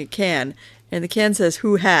is holding a can, and the can says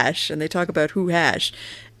Who Hash, and they talk about Who Hash.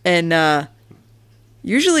 And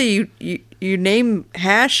usually you name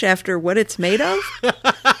hash after what it's made of.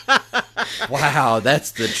 Wow,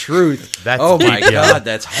 that's the truth. That's oh my God,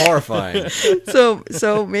 that's horrifying.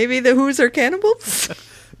 So maybe the Who's are cannibals?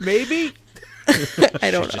 Maybe. I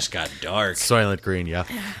don't know. It just got dark. Soylent Green, yeah.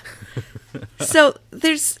 So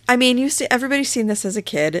everybody's seen this as a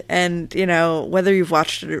kid, and whether you've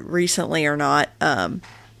watched it recently or not,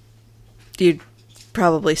 you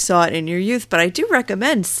probably saw it in your youth. But I do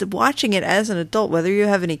recommend watching it as an adult, whether you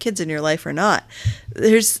have any kids in your life or not.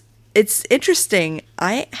 It's interesting.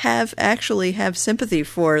 I actually have sympathy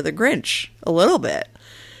for the Grinch a little bit,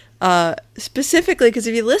 specifically because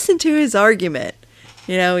if you listen to his argument,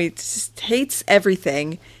 he just hates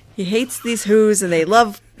everything. He hates these Who's, and they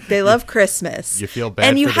love Christmas. You feel bad,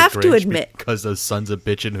 and you for the have Grinch to admit, because those sons of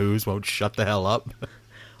bitchin' Who's won't shut the hell up.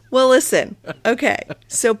 Well, listen. Okay,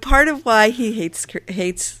 so part of why he hates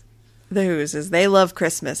the Who's is they love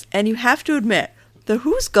Christmas, and you have to admit, the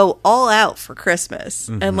Who's go all out for Christmas.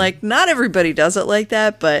 And, like, not everybody does it like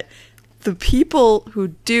that, but the people who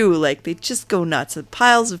do, like, they just go nuts. And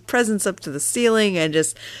piles of presents up to the ceiling and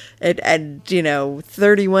just, and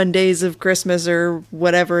 31 days of Christmas or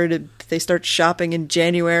whatever. They start shopping in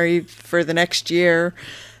January for the next year.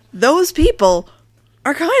 Those people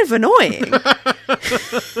are kind of annoying.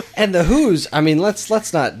 And the Who's, I mean,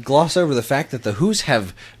 let's not gloss over the fact that the Who's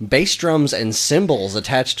have bass drums and cymbals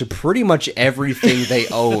attached to pretty much everything they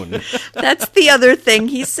own. That's the other thing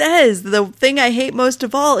he says. The thing I hate most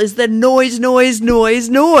of all is the noise, noise, noise,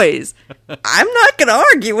 noise. I'm not going to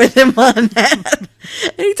argue with him on that.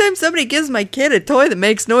 Anytime somebody gives my kid a toy that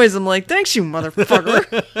makes noise, I'm like, thanks, you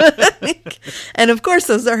motherfucker. And of course,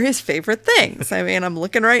 those are his favorite things. I mean, I'm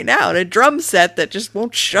looking right now at a drum set that just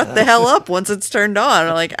won't shut the hell up once it's turned on.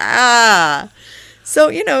 I'm like, So,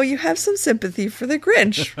 you have some sympathy for the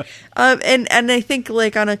Grinch. And I think,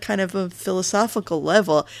 like, on a kind of a philosophical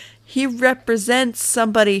level, he represents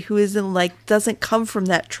somebody who isn't, like, doesn't come from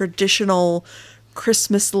that traditional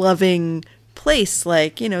Christmas-loving place.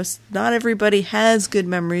 Like, not everybody has good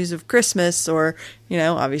memories of Christmas, or,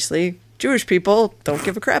 obviously Jewish people don't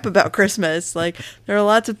give a crap about Christmas. Like, there are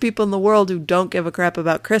lots of people in the world who don't give a crap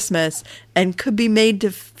about Christmas and could be made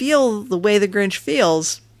to feel the way the Grinch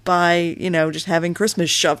feels by, just having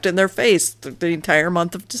Christmas shoved in their face the entire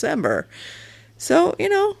month of December. So,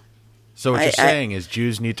 So what you're saying is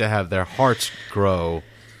Jews need to have their hearts grow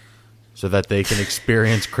so that they can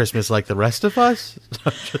experience Christmas like the rest of us?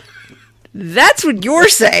 That's what you're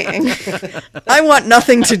saying. I want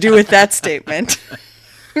nothing to do with that statement.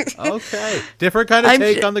 Okay. Different kind of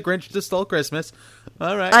take on the Grinch that stole Christmas.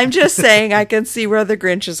 All right. I'm just saying I can see where the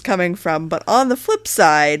Grinch is coming from. But on the flip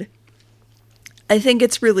side, I think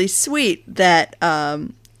it's really sweet that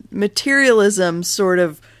materialism sort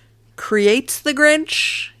of creates the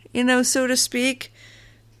Grinch, so to speak.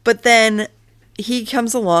 But then he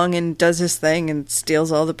comes along and does his thing and steals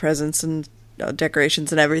all the presents and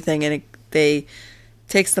decorations and everything, and they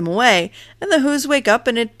takes them away. And the Who's wake up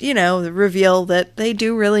and reveal that they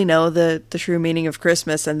do really know the true meaning of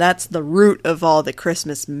Christmas, and that's the root of all the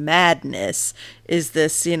Christmas madness, is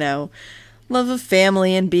this, love of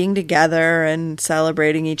family and being together and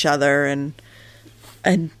celebrating each other and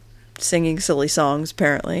singing silly songs,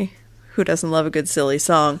 apparently. Who doesn't love a good silly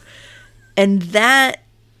song? And that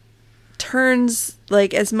turns,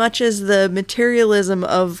 like, as much as the materialism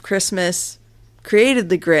of Christmas created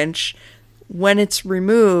the Grinch, when it's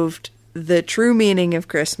removed, the true meaning of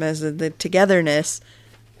Christmas and the togetherness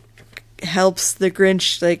helps the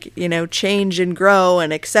Grinch, like, change and grow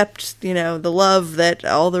and accept, the love that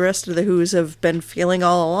all the rest of the Who's have been feeling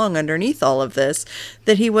all along underneath all of this,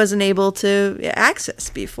 that he wasn't able to access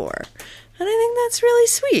before. And I think that's really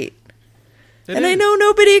sweet. I know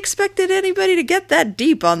nobody expected anybody to get that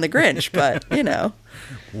deep on the Grinch, but,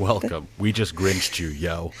 Welcome. We just Grinched you,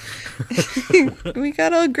 yo. We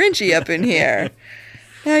got all Grinchy up in here.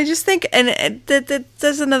 Yeah, I just think, and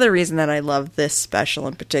that's another reason that I love this special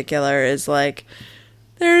in particular, is, like,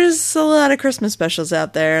 there's a lot of Christmas specials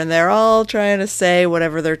out there, and they're all trying to say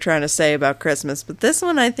whatever they're trying to say about Christmas. But this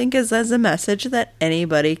one, I think, is as a message that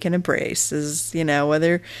anybody can embrace. Is,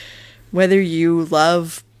 whether you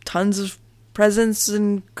love tons of presents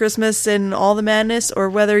and Christmas and all the madness, or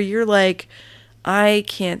whether you're like, I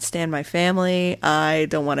can't stand my family, I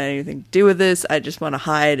don't want anything to do with this, I just want to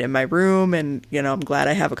hide in my room, and I'm glad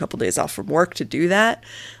I have a couple days off from work to do that.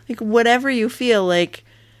 Like, whatever you feel, like,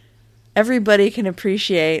 everybody can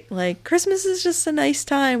appreciate, like, Christmas is just a nice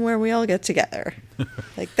time where we all get together.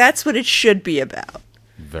 Like, that's what it should be about.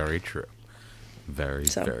 Very true. Very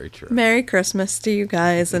true. Merry Christmas to you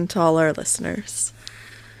guys and to all our listeners.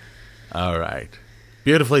 All right.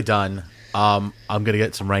 Beautifully done. I'm going to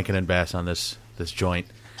get some Rankin and Bass on this joint.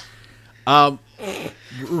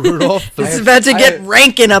 Rudolph. It's about to get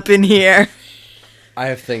Rankin up in here. I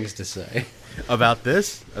have things to say. About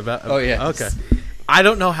this? Oh, yeah. Okay. I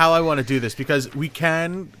don't know how I want to do this, because we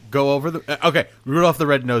can go over the... Okay, Rudolph the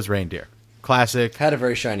Red-Nosed Reindeer. Classic. Had a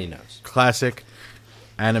very shiny nose. Classic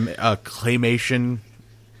claymation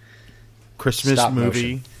Christmas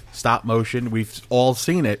movie. Stop motion. We've all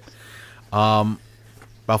seen it.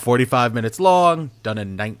 About 45 minutes long, done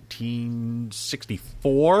in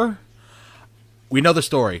 1964. We know the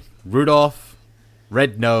story. Rudolph,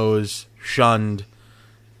 red nose, shunned,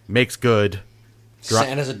 makes good.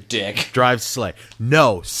 Santa's a dick. Drives sleigh.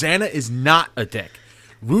 No, Santa is not a dick.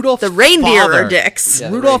 Rudolph's the reindeer father, are dicks.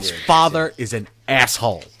 Yeah, Rudolph's father is an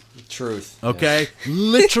asshole. Truth. Okay? Yes.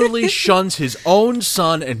 Literally shuns his own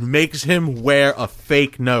son and makes him wear a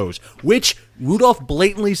fake nose, which Rudolph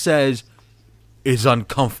blatantly says is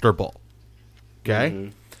uncomfortable.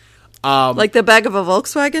 Okay? Like the back of a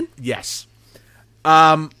Volkswagen? Yes.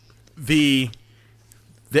 I'm going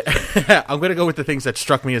to go with the things that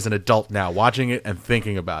struck me as an adult now, watching it and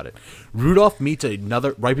thinking about it. Rudolph meets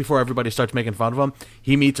another, right before everybody starts making fun of him,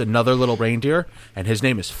 he meets another little reindeer, and his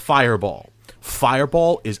name is Fireball.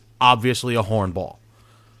 Fireball is obviously a hornball.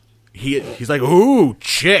 He's like, ooh,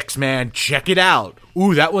 chicks, man, check it out.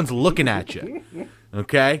 Ooh, that one's looking at you.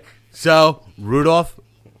 Okay? So, Rudolph,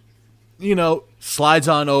 slides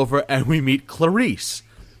on over, and we meet Clarice.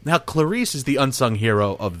 Now, Clarice is the unsung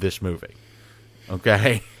hero of this movie.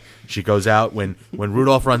 Okay? She goes out when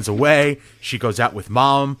Rudolph runs away. She goes out with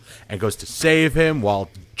Mom and goes to save him while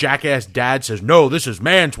jackass Dad says, no, this is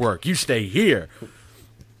man's work. You stay here.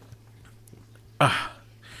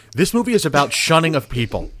 This movie is about shunning of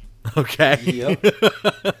people. Okay? Yep.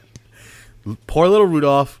 Poor little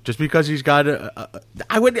Rudolph, just because he's got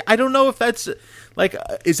I don't know if that's,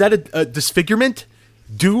 is that a disfigurement?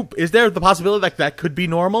 Is there the possibility that could be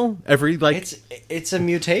normal? It's a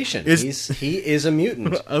mutation. He is a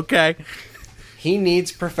mutant. Okay. He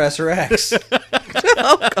needs Professor X.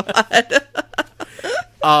 Oh,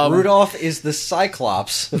 God. Rudolph is the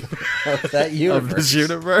Cyclops of that universe. Of this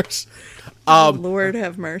universe. Lord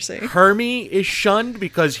have mercy. Hermie is shunned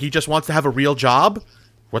because he just wants to have a real job.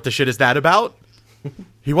 What the shit is that about?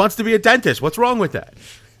 He wants to be a dentist. What's wrong with that?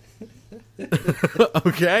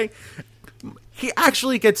 Okay. He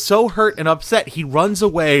actually gets so hurt and upset, he runs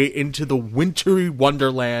away into the wintry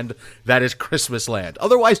wonderland that is Christmas Land,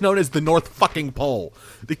 otherwise known as the North fucking Pole.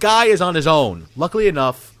 The guy is on his own. Luckily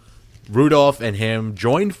enough, Rudolph and him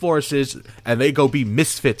join forces, and they go be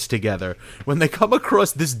misfits together when they come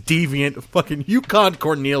across this deviant fucking Yukon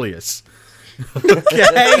Cornelius.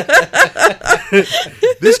 Okay?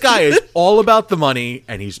 This guy is all about the money,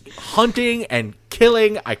 and he's hunting and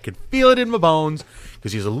killing. I can feel it in my bones.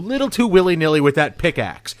 Because he's a little too willy-nilly with that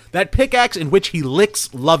pickaxe. That pickaxe in which he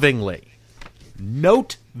licks lovingly.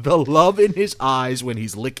 Note the love in his eyes when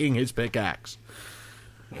he's licking his pickaxe.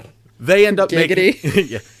 They end up Giggity.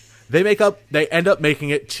 Yeah, they end up making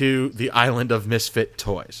it to the island of misfit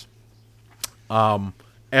toys.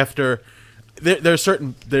 After there are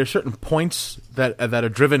certain points that are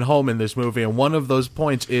driven home in this movie, and one of those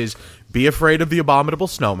points is be afraid of the abominable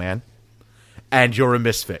snowman. And you're a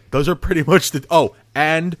misfit. Those are pretty much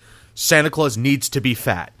and Santa Claus needs to be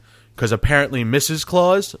fat. Because apparently Mrs.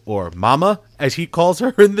 Claus, or Mama, as he calls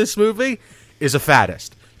her in this movie, is a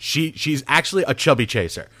fattest. She's actually a chubby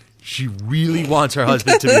chaser. She really wants her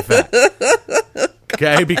husband to be fat.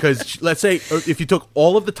 Okay? Because, let's say, if you took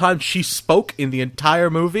all of the time she spoke in the entire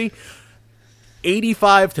movie,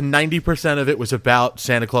 85 to 90% of it was about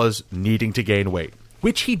Santa Claus needing to gain weight.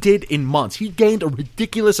 Which he did in months. He gained a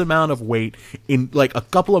ridiculous amount of weight in a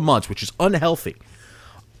couple of months, which is unhealthy.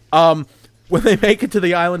 When they make it to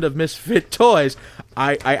the island of misfit toys,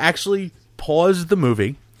 I actually paused the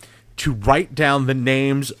movie to write down the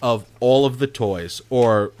names of all of the toys,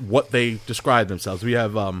 or what they describe themselves. We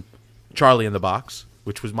have Charlie in the Box,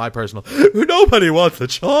 which was my personal... Nobody wants a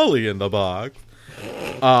Charlie in the Box.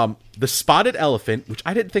 The Spotted Elephant, which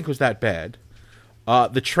I didn't think was that bad.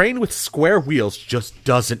 The train with square wheels just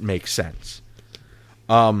doesn't make sense.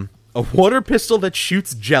 A water pistol that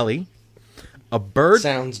shoots jelly. A bird...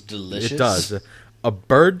 Sounds delicious. It does. A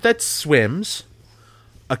bird that swims.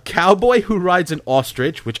 A cowboy who rides an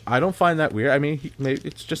ostrich, which I don't find that weird. I mean,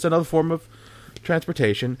 it's just another form of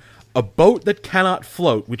transportation. A boat that cannot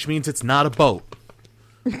float, which means it's not a boat.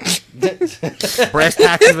 Brass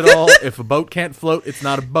tacks of it all. If a boat can't float, it's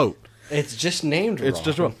not a boat. It's just named wrong. It's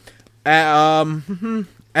just wrong. And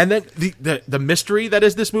then the mystery that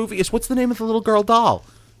is this movie is, what's the name of the little girl doll?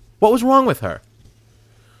 What was wrong with her?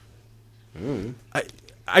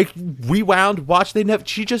 I rewound, watched.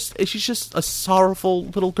 She's just a sorrowful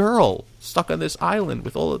little girl stuck on this island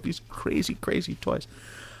with all of these crazy, crazy toys.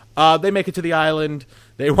 They make it to the island.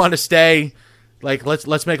 They want to stay.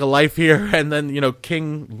 Let's make a life here. And then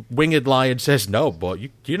King Winged Lion says, no, boy,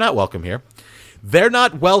 you're not welcome here. They're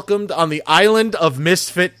not welcomed on the island of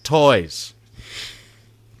misfit toys.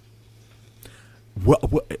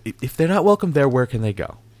 If they're not welcome there, where can they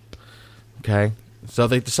go? Okay, so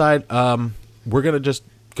they decide we're gonna just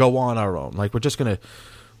go on our own. We're just gonna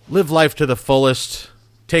live life to the fullest,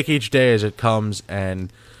 take each day as it comes.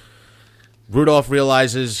 And Rudolph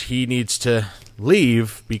realizes he needs to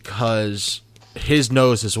leave because his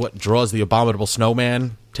nose is what draws the abominable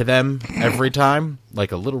snowman to them every time,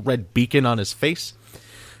 like a little red beacon on his face.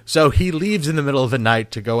 So he leaves in the middle of the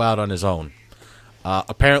night to go out on his own.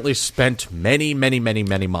 Apparently spent many, many, many,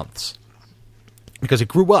 many months. Because it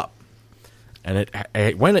grew up. And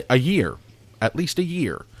it went a year. At least a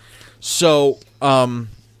year. So, at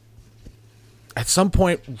some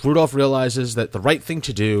point, Rudolph realizes that the right thing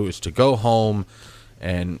to do is to go home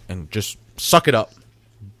and just suck it up,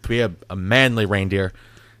 be a manly reindeer,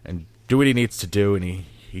 and do what he needs to do. And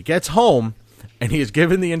he gets home, and he is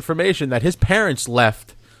given the information that his parents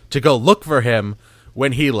left to go look for him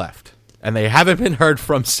when he left, and they haven't been heard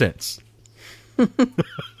from since.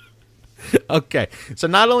 Okay, so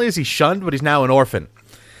not only is he shunned, but he's now an orphan.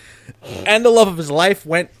 And the love of his life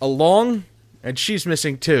went along, and she's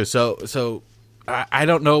missing too. So I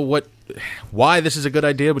don't know why this is a good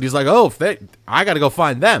idea, but he's like, I got to go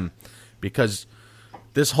find them, because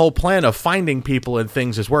this whole plan of finding people and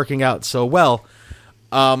things is working out so well.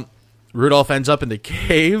 Rudolph ends up in the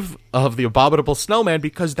cave of the Abominable Snowman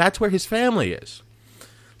because that's where his family is.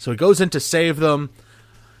 So he goes in to save them.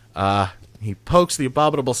 He pokes the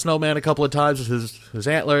Abominable Snowman a couple of times with his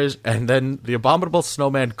antlers, and then the Abominable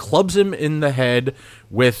Snowman clubs him in the head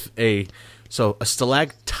with a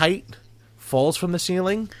stalactite falls from the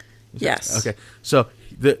ceiling? Yes. Okay. So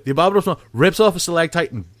the Abominable Snowman rips off a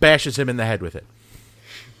stalactite and bashes him in the head with it.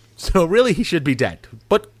 So really he should be dead.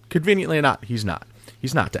 But conveniently not, he's not.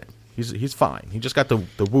 He's not dead. He's fine. He just got the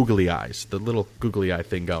woogly eyes, the little googly eye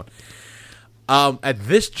thing going. At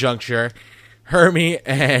this juncture, Hermie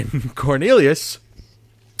and Cornelius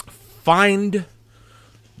find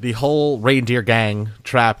the whole reindeer gang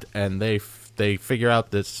trapped, and they figure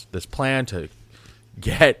out this plan to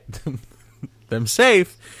get them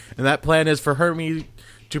safe. And that plan is for Hermie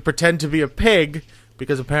to pretend to be a pig,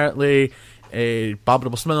 because apparently a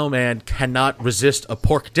Abominable Snowman cannot resist a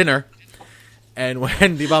pork dinner. And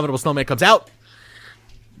when the Abominable Snowman comes out,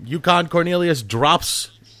 Yukon Cornelius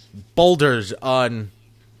drops boulders on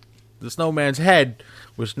the snowman's head,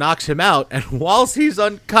 which knocks him out. And whilst he's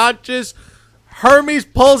unconscious, Hermes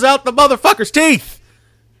pulls out the motherfucker's teeth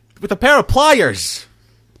with a pair of pliers.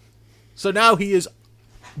 So now he is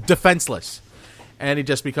defenseless, and he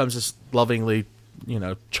just becomes this lovingly,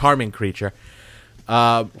 charming creature.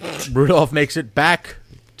 Rudolph makes it back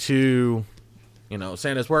to,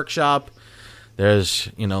 Santa's workshop. There's,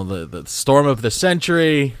 the storm of the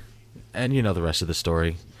century, and the rest of the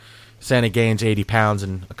story. Santa gains 80 pounds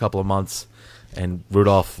in a couple of months, and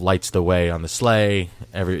Rudolph lights the way on the sleigh.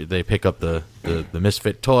 They pick up the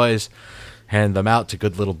misfit toys, hand them out to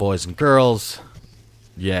good little boys and girls.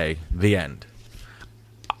 Yay, the end.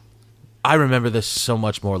 I remember this so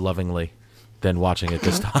much more lovingly than watching it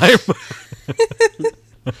this time.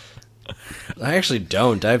 I actually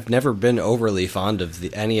don't. I've never been overly fond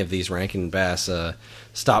of any of these Rankin Bass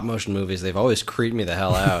stop-motion movies. They've always creeped me the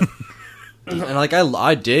hell out. And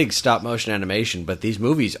I dig stop-motion animation, but these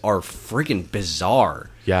movies are freaking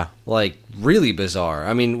bizarre. Yeah. Really bizarre.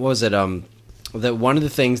 I mean, was it that one of the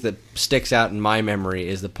things that sticks out in my memory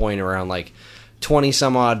is the point around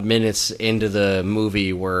 20-some-odd minutes into the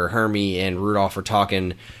movie where Hermie and Rudolph are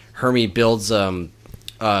talking. Hermie builds a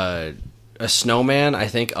snowman, I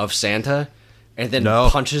think, of Santa, and then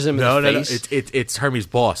punches him in the face. No. It's Hermie's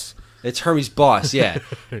boss. It's Hermie's boss, yeah.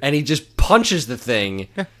 And he just punches the thing.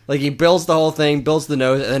 He builds the whole thing, builds the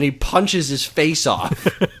nose, and then he punches his face off.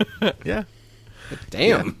 Yeah.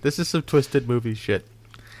 Damn. Yeah, this is some twisted movie shit.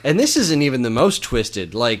 And this isn't even the most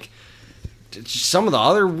twisted. Some of the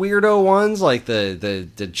other weirdo ones, like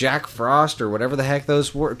the Jack Frost or whatever the heck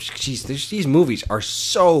those were. Jeez, these movies are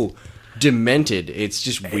so demented. It's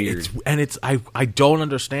just weird. I don't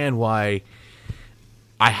understand why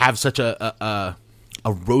I have such a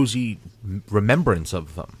rosy remembrance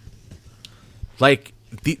of them.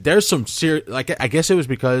 There's some serious. I guess it was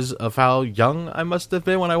because of how young I must have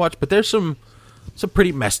been when I watched. But there's some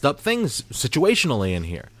pretty messed up things situationally in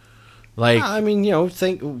here.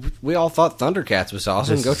 Think we all thought Thundercats was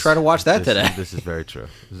awesome. Go try to watch that today. This is very true.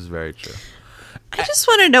 I just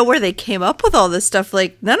want to know where they came up with all this stuff.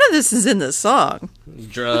 None of this is in the song.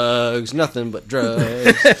 Drugs, nothing but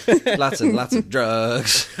drugs. Lots and lots of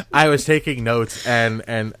drugs. I was taking notes,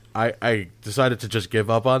 and I decided to just give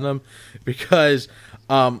up on them because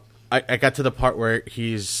I got to the part where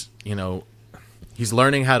he's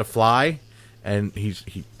learning how to fly, and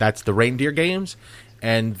that's the reindeer games.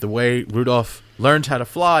 And the way Rudolph learns how to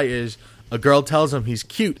fly is a girl tells him he's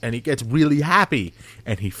cute, and he gets really happy,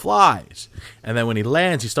 and he flies. And then when he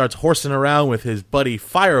lands, he starts horsing around with his buddy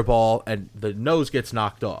Fireball, and the nose gets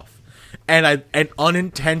knocked off. And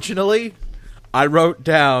unintentionally, I wrote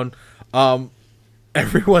down,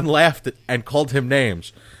 everyone laughed and called him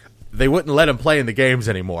names. They wouldn't let him play in the games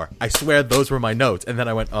anymore. I swear those were my notes. And then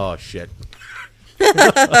I went, oh, shit.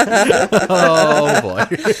 Oh, boy.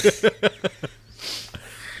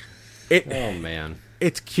 Oh, man.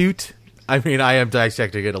 It's cute. I mean, I am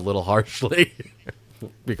dissecting it a little harshly.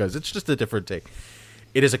 because it's just a different take.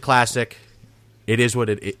 It is a classic. It is what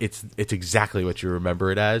it's exactly what you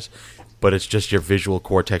remember it as, but it's just your visual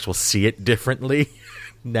cortex will see it differently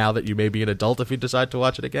now that you may be an adult if you decide to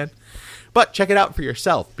watch it again. But check it out for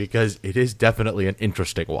yourself, because it is definitely an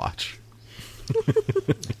interesting watch.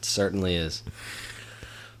 It certainly is.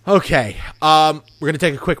 Okay, we're gonna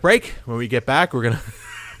take a quick break. When we get back, we're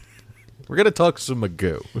gonna talk some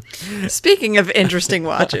Magoo. Speaking of interesting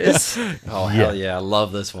watches, Oh hell yeah, I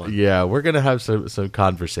love this one. Yeah, we're gonna have some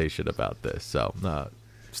conversation about this. So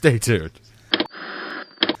stay tuned.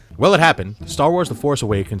 Well, it happened. Star Wars The Force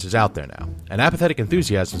Awakens is out there now, and apathetic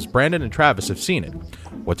enthusiasts Brandon and Travis have seen it.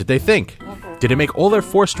 What did they think? Did it make all their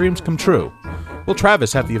Force dreams come true? Will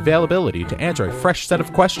Travis have the availability to answer a fresh set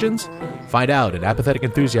of questions? Find out in Apathetic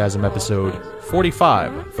Enthusiasm episode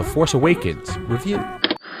 45, The Force Awakens Review.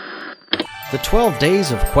 The 12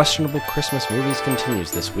 Days of Questionable Christmas Movies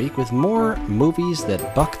continues this week with more movies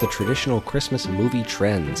that buck the traditional Christmas movie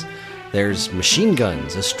trends. There's machine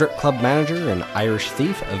guns, a strip club manager, an Irish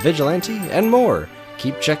thief, a vigilante, and more.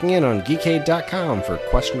 Keep checking in on Geekade.com for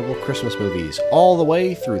questionable Christmas movies all the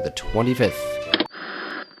way through the 25th.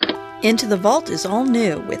 Into the Vault is all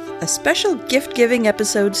new, with a special gift-giving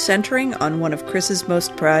episode centering on one of Chris's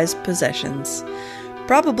most prized possessions.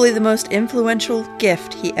 Probably the most influential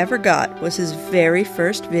gift he ever got was his very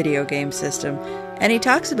first video game system, and he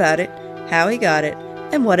talks about it, how he got it,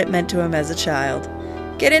 and what it meant to him as a child.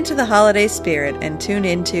 Get into the holiday spirit and tune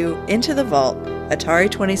into the Vault, Atari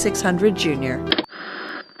 2600 Jr.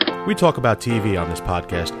 We talk about TV on this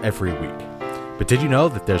podcast every week. But did you know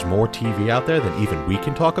that there's more TV out there than even we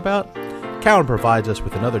can talk about? Cowan provides us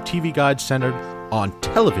with another TV guide centered on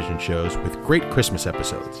television shows with great Christmas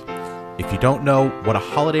episodes. If you don't know what a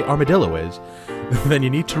holiday armadillo is, then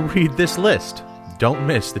you need to read this list. Don't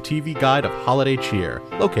miss the TV guide of Holiday Cheer,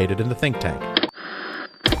 located in the Think Tank.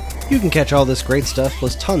 You can catch all this great stuff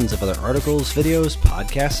plus tons of other articles, videos,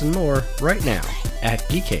 podcasts, and more right now at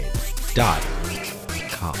geekade.com.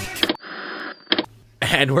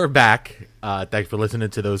 And we're back. Thanks for listening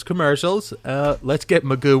to those commercials. Let's get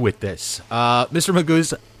Magoo with this. Mr.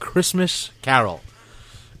 Magoo's Christmas Carol,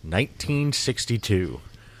 1962.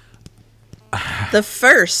 The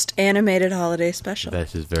first animated holiday special.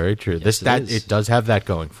 This is very true. Yes, It does have that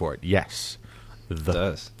going for it. Yes. It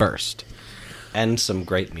does. First. And some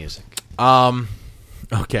great music.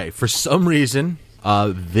 Okay, for some reason,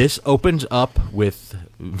 this opens up with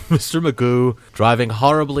Mr. Magoo driving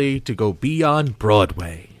horribly to go be on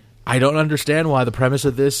Broadway. I don't understand why the premise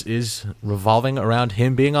of this is revolving around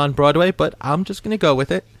him being on Broadway, but I'm just going to go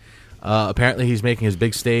with it. Apparently, he's making his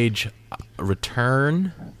big stage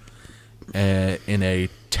return in a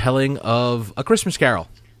telling of A Christmas Carol,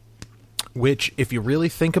 which, if you really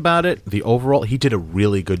think about it, he did a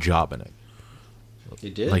really good job in it. He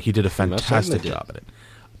did? He did a fantastic job in it.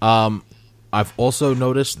 I've also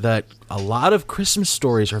noticed that a lot of Christmas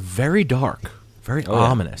stories are very dark, very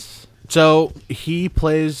ominous. So he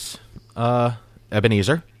plays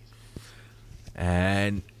Ebenezer.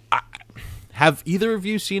 And have either of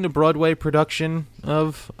you seen a Broadway production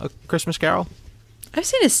of A Christmas Carol? I've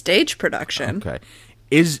seen a stage production. Okay.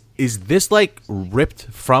 Is this like ripped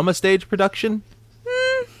from a stage production?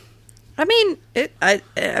 I mean,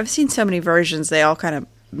 I've seen so many versions; they all kind of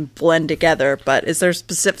blend together. But is there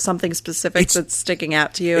something specific that's sticking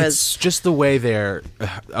out to you? It's just the way they're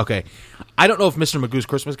okay. I don't know if Mr. Magoo's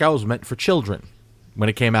Christmas Carol was meant for children when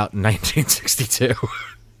it came out in 1962.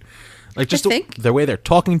 Like just the way they're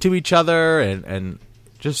talking to each other and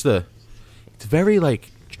just it's very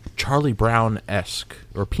like Charlie Brown-esque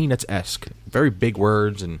or Peanuts-esque. Very big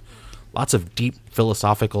words and lots of deep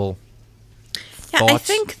philosophical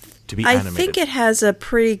thoughts. I think it has a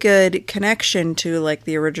pretty good connection to like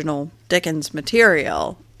the original Dickens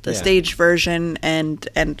material, the stage version, and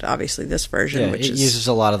obviously this version, which uses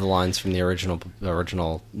a lot of the lines from the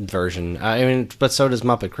original version. I mean, but so does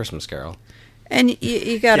Muppet Christmas Carol. And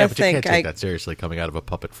you gotta think, you can't take that seriously coming out of a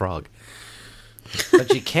puppet frog.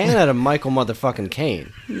 But you can out of Michael motherfucking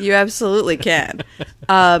Caine. You absolutely can.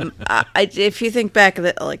 If you think back,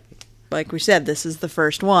 like we said, this is the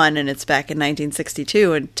first one, and it's back in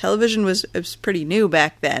 1962, and television was pretty new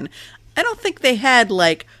back then. I don't think they had,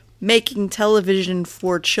 like, making television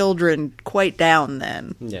for children quite down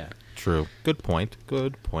then. Yeah. True. Good point.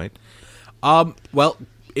 Well,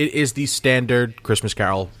 it is the standard Christmas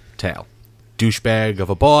Carol tale. Douchebag of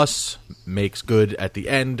a boss makes good at the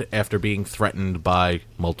end after being threatened by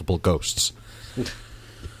multiple ghosts.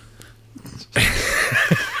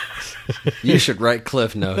 You should write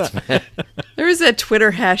cliff notes, man. There was a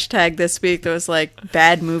Twitter hashtag this week that was like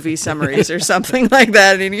bad movie summaries or something like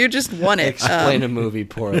that, and you just won it. Explain a movie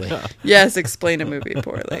poorly. Yes, explain a movie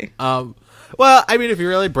poorly. Well, I mean, if you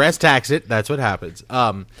really brass tacks it, that's what happens.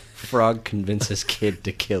 Frog convinces kid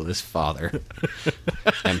to kill his father.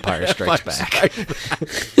 Empire Strikes Back.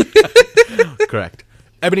 Correct.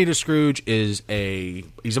 Ebenezer Scrooge is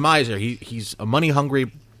he's a miser. He's a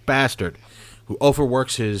money-hungry bastard who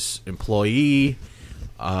overworks his employee.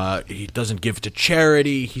 He doesn't give to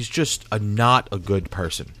charity. He's just not a good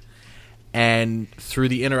person. And through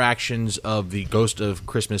the interactions of the ghost of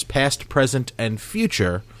Christmas past, present, and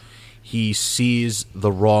future, he sees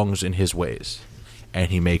the wrongs in his ways,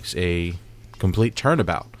 and he makes a complete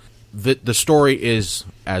turnabout. The story is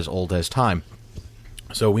as old as time.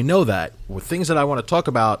 So we know that. The things that I want to talk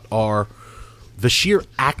about are the sheer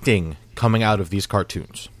acting coming out of these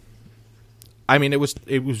cartoons. I mean, it was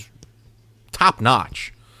top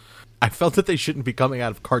notch. I felt that they shouldn't be coming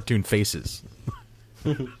out of cartoon faces.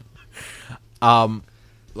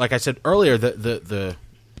 Like I said earlier, the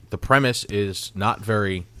premise is not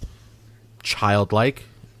very childlike.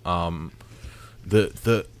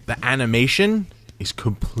 The animation is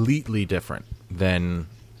completely different than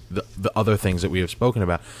the other things that we have spoken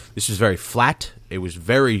about. This is very flat. It was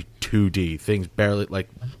very 2D. Things barely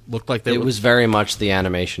looked like they. It was very much the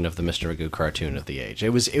animation of the Mr. Magoo cartoon of the age. It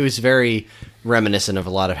was very reminiscent of a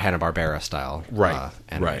lot of Hanna-Barbera style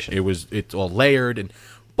animation. Right. It's all layered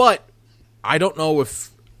but I don't know if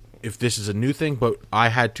this is a new thing, but I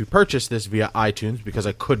had to purchase this via iTunes because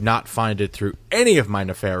I could not find it through any of my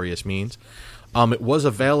nefarious means. It was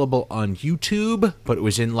available on YouTube, but it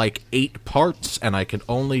was in 8 parts, and I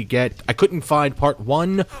couldn't find part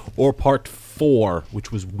 1 or part 4,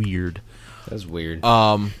 which was weird. That's weird.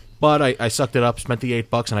 But I sucked it up, spent the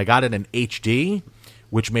 $8, and I got it in HD,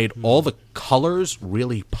 which made all the colors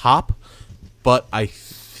really pop, but I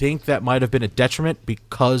think that might have been a detriment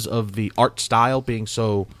because of the art style being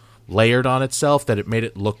so layered on itself that it made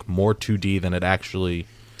it look more 2D than it actually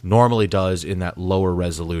normally does in that lower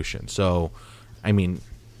resolution. So, I mean,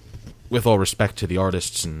 with all respect to the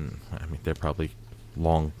artists, and I mean they're probably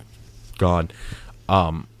long gone,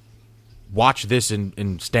 watch this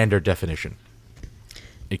in standard definition.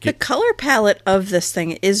 The color palette of this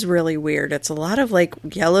thing is really weird. It's a lot of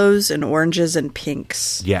yellows and oranges and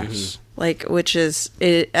pinks. Yes. Which is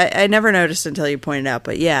I never noticed until you pointed out,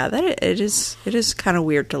 but yeah, that it is kind of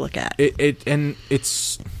weird to look at.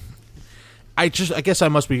 I guess I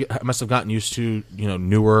must have gotten used to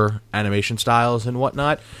newer animation styles and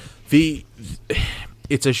whatnot.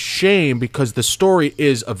 It's a shame because the story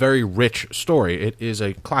is a very rich story. It is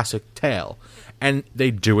a classic tale, and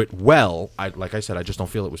they do it well. Like I said, I just don't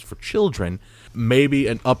feel it was for children. Maybe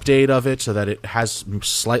an update of it so that it has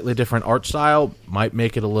slightly different art style might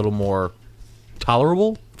make it a little more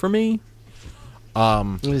tolerable for me.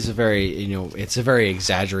 It's a very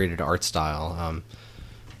exaggerated art style,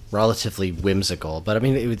 relatively whimsical. But I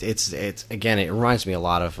mean, it's again, it reminds me a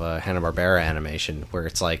lot of Hanna-Barbera animation, where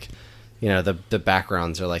it's the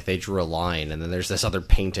backgrounds are they drew a line, and then there's this other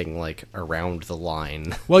painting around the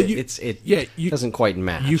line. Well, it doesn't quite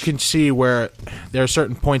match. You can see where there are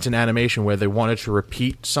certain points in animation where they wanted to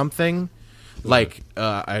repeat something.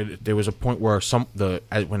 There was a point where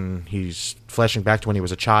when he's flashing back to when he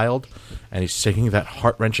was a child, and he's singing that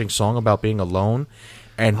heart-wrenching song about being alone.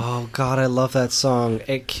 And oh God, I love that song.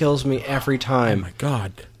 It kills me every time. Oh my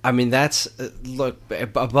God. I mean, that's look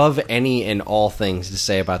above any and all things to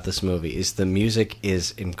say about this movie is the music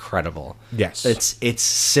is incredible. Yes, it's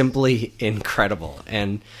simply incredible,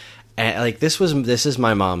 and this is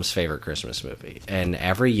my mom's favorite Christmas movie. And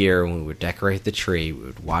every year when we would decorate the tree, we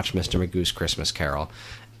would watch Mr. Magoo's Christmas Carol,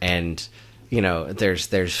 and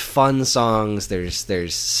there's fun songs,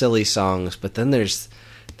 there's silly songs, but then there's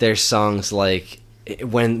songs like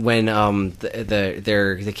when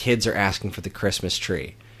the kids are asking for the Christmas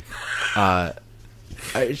tree. Can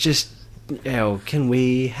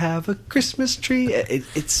we have a Christmas tree?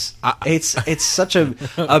 It's such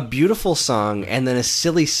a beautiful song, and then a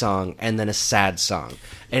silly song, and then a sad song,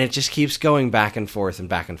 and it just keeps going back and forth and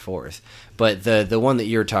back and forth. But the one that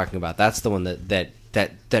you're talking about, that's the one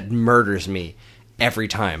that murders me every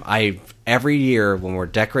time. Every year when we're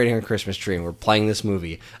decorating our Christmas tree and we're playing this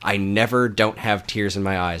movie, I never don't have tears in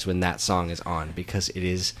my eyes when that song is on, because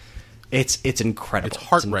it's incredible. It's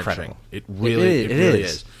heart-wrenching. It really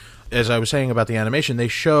is. As I was saying about the animation, they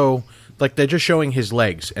show they're just showing his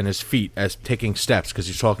legs and his feet as taking steps, because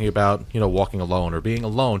he's talking about walking alone or being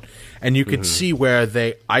alone, and you can see where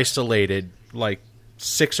they isolated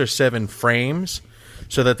 6 or 7 frames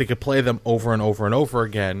so that they could play them over and over and over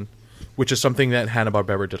again, which is something that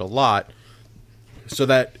Hanna-Barbera did a lot. so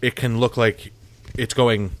that it can look like it's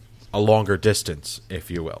going a longer distance, if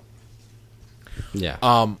you will.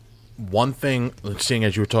 Yeah. One thing, seeing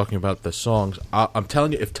as you were talking about the songs, I'm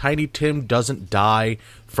telling you, if Tiny Tim doesn't die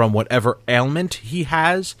from whatever ailment he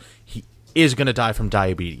has, he is going to die from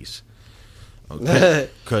diabetes. Okay?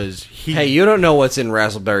 Because Hey, you don't know what's in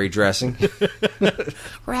raspberry dressing.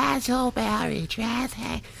 Raspberry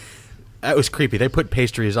dressing. That was creepy. They put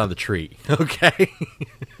pastries on the tree. Okay.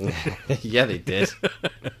 Yeah, they did.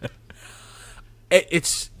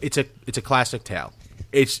 It's a classic tale.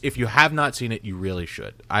 If you have not seen it, you really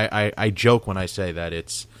should. I joke when I say that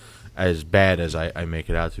it's as bad as I make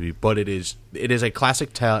it out to be, but it is a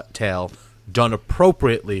classic tale done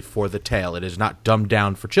appropriately for the tale. It is not dumbed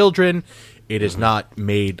down for children. It is not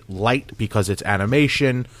made light because it's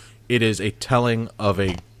animation. It is a telling of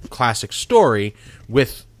a classic story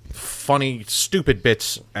with funny, stupid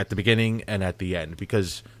bits at the beginning and at the end,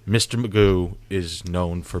 because Mr. Magoo is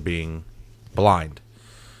known for being blind.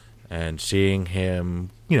 And seeing him,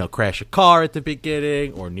 crash a car at the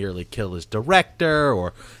beginning, or nearly kill his director,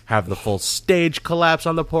 or have the full stage collapse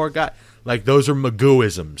on the poor guy, like, those are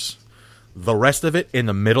Magooisms. The rest of it, in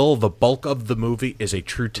the middle, the bulk of the movie, is a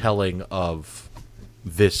true telling of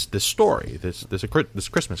this story, this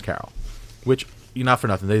Christmas Carol, which, not for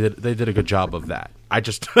nothing, they did a good job of that. I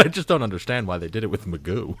just don't understand why they did it with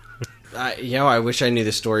Magoo. I wish I knew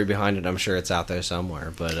the story behind it. I'm sure it's out there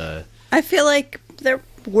somewhere, but I feel like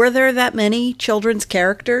were there that many children's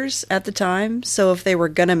characters at the time? So if they were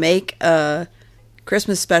gonna make a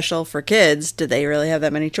Christmas special for kids, did they really have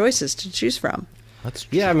that many choices to choose from? That's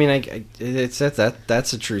true. Yeah, I mean, that's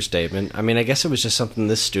a true statement. I mean, I guess it was just something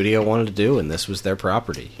this studio wanted to do, and this was their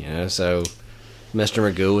property, So Mr.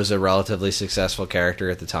 Magoo was a relatively successful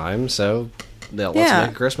character at the time, so let's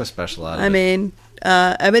make a Christmas special out of it. I mean,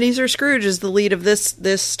 Ebenezer Scrooge is the lead of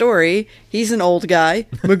this story. He's an old guy.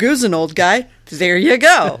 Magoo's an old guy. There you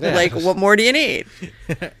go. Yeah. Like, what more do you need?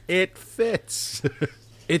 It fits.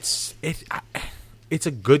 It's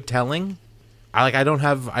a good telling. I don't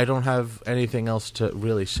have anything else to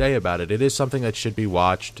really say about it. It is something that should be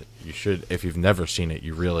watched. You should, if you've never seen it,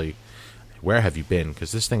 where have you been?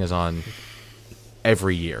 Because this thing is on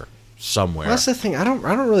every year somewhere. Well, that's the thing. I don't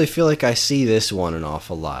really feel like I see this one an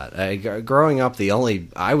awful lot. Growing up,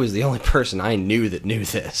 I was the only person I knew that knew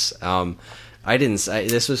this.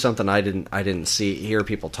 This was something I didn't hear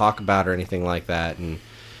people talk about or anything like that, and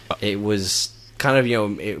it was kind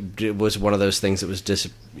of it was one of those things that was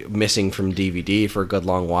missing from DVD for a good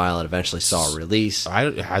long while, and eventually saw a release.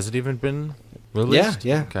 Has it even been released?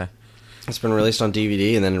 Yeah. Okay. It's been released on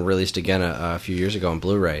DVD and then released again a few years ago on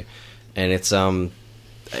Blu-ray, and it's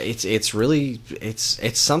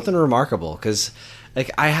something remarkable because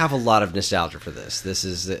I have a lot of nostalgia for this.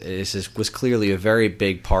 This was clearly a very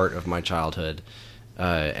big part of my childhood.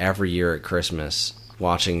 Every year at Christmas,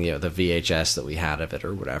 watching the VHS that we had of it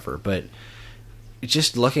or whatever, but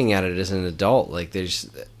just looking at it as an adult,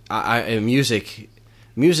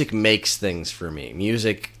 music makes things for me.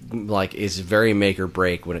 Music is very make or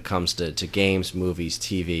break when it comes to games, movies,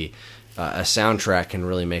 TV. A soundtrack can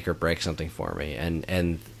really make or break something for me,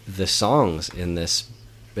 and the songs in this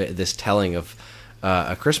telling of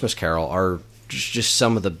A Christmas Carol are just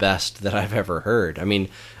some of the best that I've ever heard. I mean,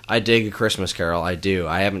 I dig A Christmas Carol. I do.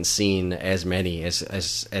 I haven't seen as many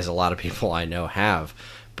as a lot of people I know have.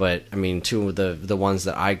 But, I mean, two of the ones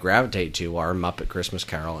that I gravitate to are Muppet Christmas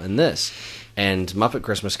Carol and this. And Muppet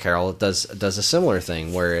Christmas Carol does a similar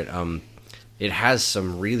thing where it has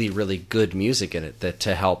some really, really good music in it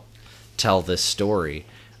to help tell this story.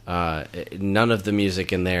 None of the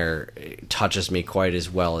music in there touches me quite as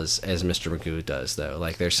well as Mr. Magoo does, though.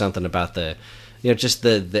 There's something about just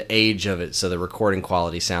the age of it, so the recording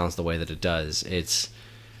quality sounds the way that it does.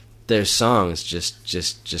 Those songs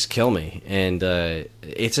just kill me, and it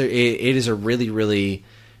is a really, really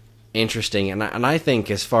interesting, and I think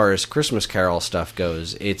as far as Christmas Carol stuff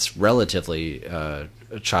goes, it's relatively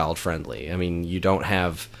child friendly. I mean, you don't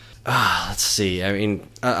have let's see. I mean,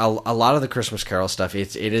 a lot of the Christmas Carol stuff,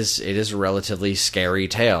 it is a relatively scary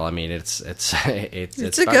tale. I mean, it's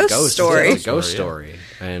a ghost story. It's a ghost story,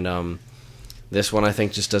 and this one I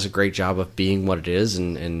think just does a great job of being what it is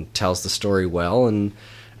and tells the story well. And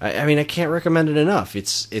I mean, I can't recommend it enough.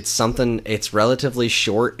 It's something. It's relatively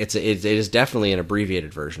short. It is definitely an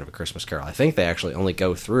abbreviated version of A Christmas Carol. I think they actually only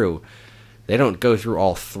go through. They don't go through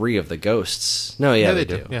all three of the ghosts. No, yeah, they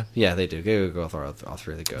do. Yeah, they do. They go through all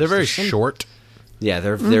three of the ghosts. They're very short. Yeah,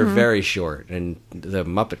 they're very short. And the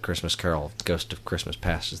Muppet Christmas Carol, Ghost of Christmas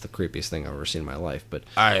Past, is the creepiest thing I've ever seen in my life. But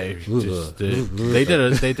they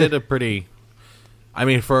did a pretty. I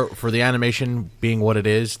mean, for the animation being what it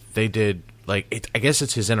is, they did I guess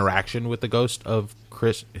it's his interaction with the ghost of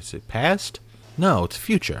Chris. Is it past? No, it's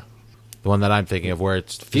future. The one that I'm thinking of, where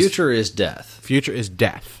it's future is death. Future is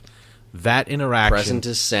death. That interaction. Present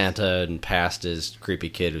is Santa, and past is creepy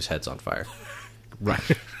kid whose head's on fire. Right.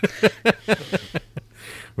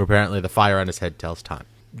 Where apparently the fire on his head tells time.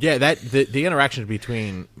 Yeah, the interaction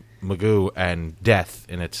between Magoo and death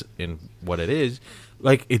in what it is,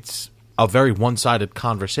 like, it's a very one-sided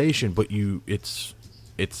conversation, but it's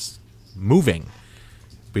moving,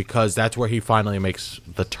 because that's where he finally makes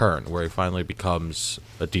the turn, where he finally becomes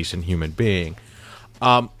a decent human being.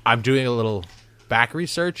 I'm doing a little back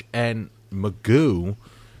research, and Magoo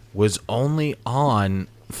was only on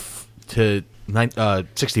to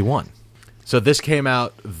 61. So this came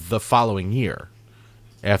out the following year,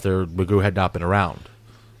 after Magoo had not been around,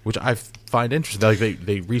 which I find interesting. Like,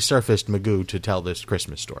 they resurfaced Magoo to tell this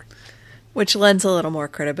Christmas story. Which lends a little more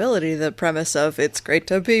credibility to the premise of it's great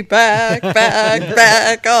to be back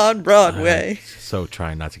on Broadway. So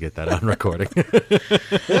trying not to get that on recording.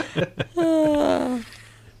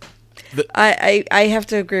 I have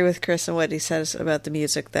to agree with Chris on what he says about the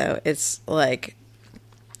music, though. It's like,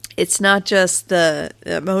 it's not just the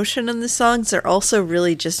emotion in the songs; they're also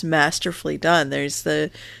really just masterfully done. There's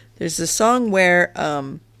the song where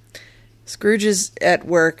Scrooge is at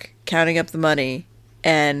work counting up the money,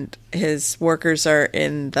 and his workers are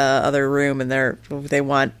in the other room, and they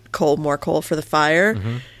want more coal for the fire.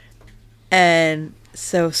 Mm-hmm. And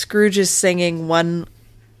so Scrooge is singing one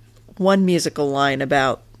musical line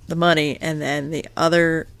about the money, and then the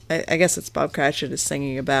other, I guess it's Bob Cratchit, is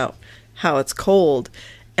singing about how it's cold.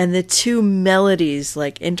 And the two melodies,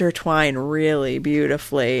 like, intertwine really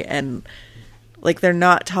beautifully, and like, they're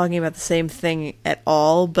not talking about the same thing at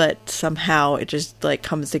all, but somehow it just, like,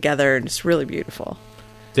 comes together, and it's really beautiful.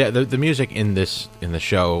 Yeah, the music in the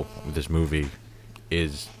show, this movie,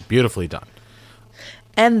 is beautifully done.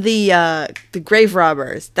 And the Grave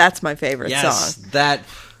Robbers, that's my favorite song.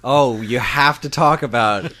 You have to talk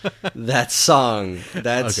about that song.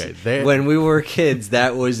 That's okay, when we were kids,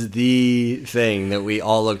 that was the thing that we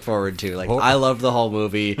all looked forward to. Like, I loved the whole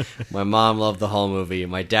movie. My mom loved the whole movie.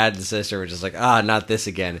 My dad and sister were just like, not this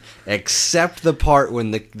again. Except the part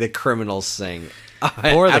when the criminals sing.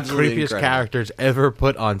 Or the creepiest characters ever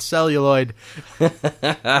put on celluloid.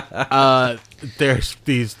 There's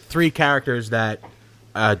these three characters that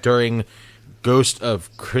during Ghost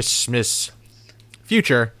of Christmas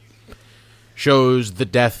Future shows the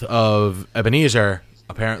death of Ebenezer.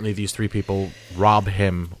 Apparently these three people rob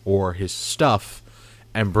him or his stuff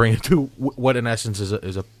and bring it to what in essence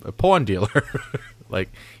is a pawn dealer. Like,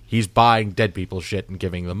 he's buying dead people's shit and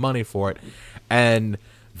giving them money for it. And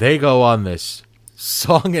they go on this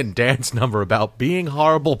song and dance number about being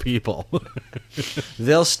horrible people.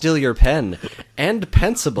 They'll steal your pen and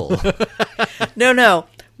pencible. No.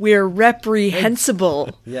 We're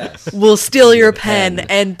reprehensible. Yes. We'll steal your pen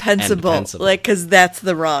and pencible. Like, because that's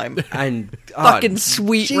the rhyme. And fucking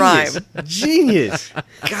sweet genius. rhyme. Genius.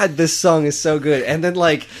 God, this song is so good. And then,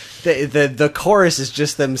 like, the chorus is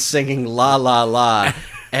just them singing la la la,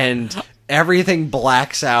 and everything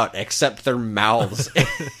blacks out except their mouths.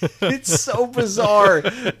 It's so bizarre,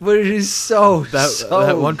 but it is so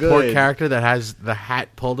that one good. Poor character that has the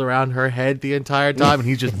hat pulled around her head the entire time, and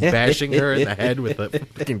he's just bashing her in the head with a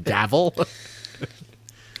freaking gavel.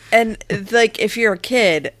 And, like, if you're a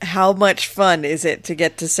kid, how much fun is it to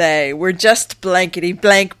get to say, we're just blankety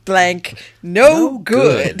blank blank, no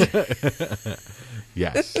good.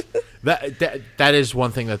 Yes. That is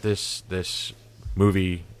one thing that this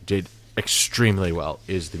movie did extremely well,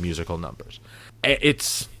 is the musical numbers.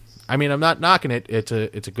 I'm not knocking it. It's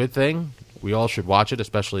a good thing. We all should watch it,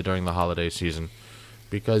 especially during the holiday season,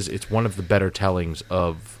 because it's one of the better tellings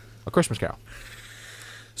of A Christmas Carol.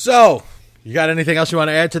 So, you got anything else you want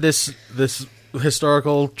to add to this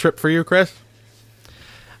historical trip for you, Chris?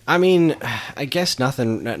 I mean, I guess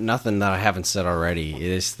nothing that I haven't said already.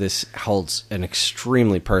 This holds an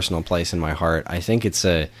extremely personal place in my heart. I think it's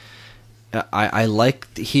I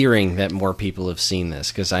like hearing that more people have seen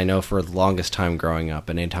this, because I know for the longest time growing up,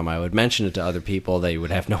 and anytime I would mention it to other people, they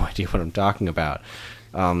would have no idea what I'm talking about.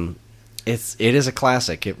 It is a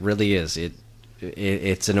classic. It really is.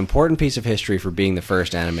 It's an important piece of history for being the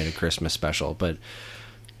first animated Christmas special, but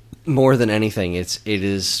more than anything, it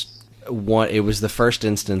was the first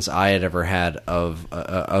instance I had ever had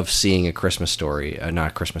of seeing a Christmas story,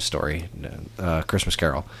 Christmas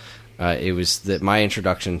Carol. It was my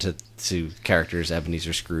introduction to characters,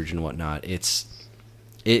 Ebenezer Scrooge and whatnot. It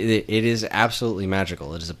is absolutely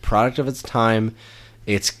magical. It is a product of its time.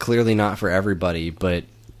 It's clearly not for everybody, but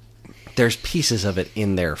there's pieces of it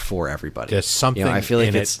in there for everybody. There's something I feel like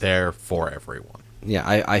in it's it there for everyone.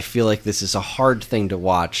 Yeah, I feel like this is a hard thing to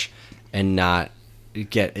watch and not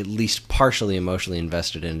get at least partially emotionally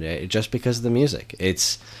invested in it just because of the music.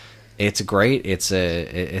 It's great.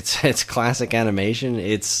 It's classic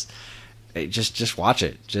animation. Just watch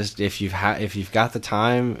it. Just if you've got the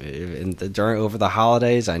time over the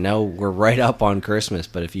holidays. I know we're right up on Christmas,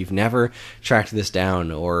 but if you've never tracked this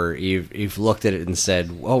down or you've looked at it and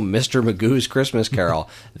said, "Oh, Mr. Magoo's Christmas Carol,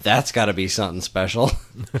 that's got to be something special,"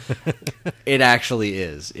 it actually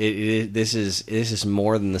is. This is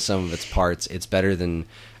more than the sum of its parts. It's better than.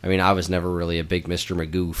 I mean, I was never really a big Mr.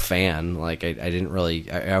 Magoo fan. Like, I didn't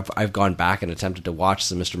really. I've gone back and attempted to watch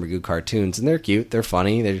some Mr. Magoo cartoons, and they're cute. They're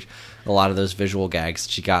funny. There's a lot of those visual gags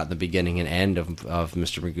that you got in the beginning and end of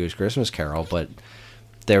Mr. Magoo's Christmas Carol, but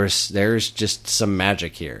there's just some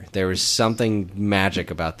magic here. There was something magic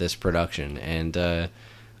about this production, and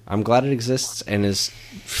I'm glad it exists and is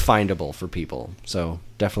findable for people. So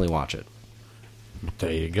definitely watch it.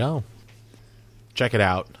 There you go. Check it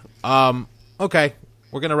out. Okay.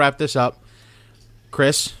 We're going to wrap this up.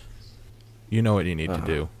 Chris, you know what you need to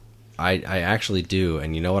do. I actually do,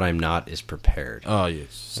 and you know what I'm not is prepared. Oh, you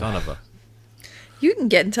son of a... You can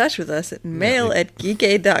get in touch with us at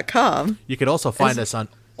mail@geekade.com. You can also find us on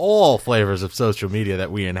all flavors of social media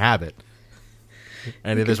that we inhabit.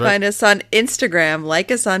 And you can find us on Instagram,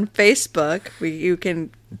 like us on Facebook. You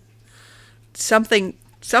can... Something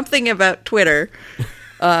about Twitter.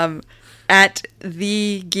 At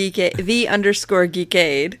the _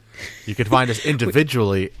 Geekade. You can find us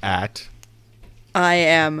individually at... I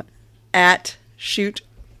am at shoot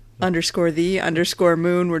 _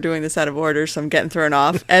 moon. We're doing this out of order, so I'm getting thrown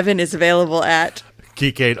off. Evan is available at...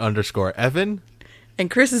 Geekade _ Evan. And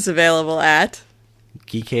Chris is available at...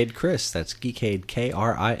 Geekade Chris. That's Geekade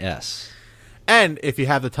KRIS. And if you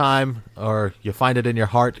have the time, or you find it in your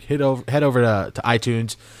heart, head over to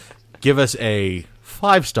iTunes. Give us a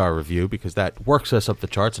 5-star review, because that works us up the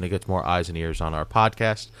charts and it gets more eyes and ears on our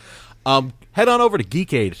podcast. Head on over to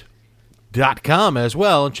geekade.com as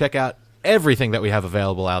well and check out everything that we have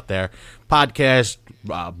available out there. Podcasts,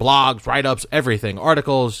 blogs, write-ups, everything.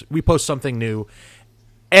 Articles. We post something new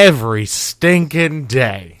every stinking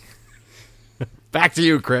day. Back to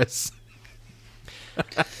you, Chris.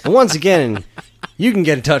 And once again, you can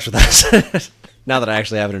get in touch with us. Now that I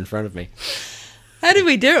actually have it in front of me. How did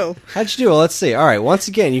we do? How'd you do? Well, let's see. All right. Once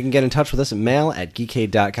again, you can get in touch with us at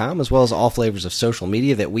mail@geekade.com, as well as all flavors of social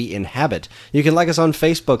media that we inhabit. You can like us on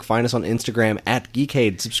Facebook, find us on Instagram at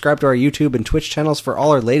Geekade, subscribe to our YouTube and Twitch channels for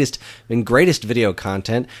all our latest and greatest video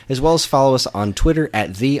content, as well as follow us on Twitter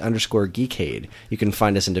at _Geekade. You can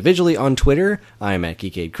find us individually on Twitter. I'm at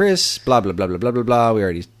Geekade Chris, blah, blah, blah, blah, blah, blah, blah. We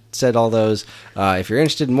already said all those. If you're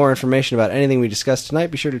interested in more information about anything we discussed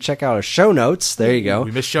tonight, be sure to check out our show notes. There you go.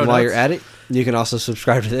 We missed show notes. While you're at it, you can also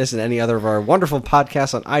subscribe to this and any other of our wonderful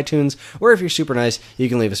podcasts on iTunes, or if you're super nice, you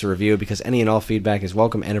can leave us a review, because any and all feedback is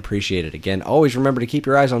welcome and appreciated. Again, always remember to keep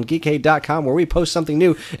your eyes on geekade.com, where we post something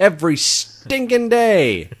new every stinking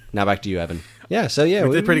day. Now back to you, Evan. Yeah, so yeah.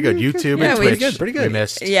 We did pretty good. YouTube and Twitch. Pretty good. We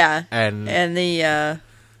missed. Yeah. And the... Yeah,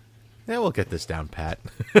 we'll get this down, Pat.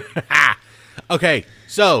 Okay,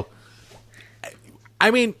 so... I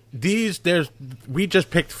mean, we just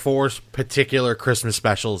picked 4 particular Christmas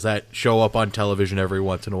specials that show up on television every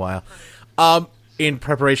once in a while. In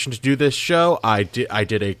preparation to do this show, I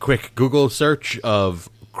did a quick Google search of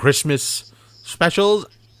Christmas specials.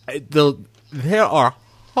 There are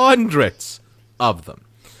hundreds of them.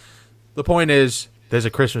 The point is, there's a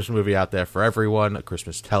Christmas movie out there for everyone, a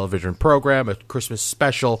Christmas television program, a Christmas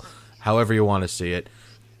special, however you want to see it.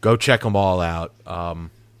 Go check them all out.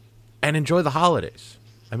 And enjoy the holidays.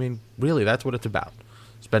 I mean, really, that's what it's about.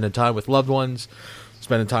 Spending time with loved ones,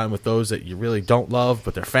 spending time with those that you really don't love,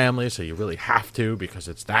 but they're family, so you really have to, because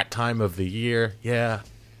it's that time of the year. Yeah,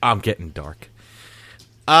 I'm getting dark.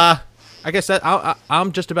 I guess that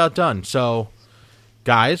I'm just about done. So,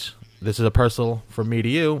 guys, this is a personal from me to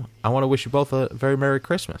you. I want to wish you both a very Merry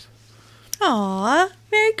Christmas. Aw,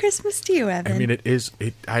 Merry Christmas to you, Evan. I mean,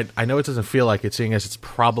 I know it doesn't feel like it, seeing as it's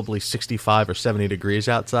probably 65 or 70 degrees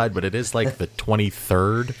outside, but it is like the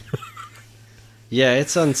 23rd. Yeah,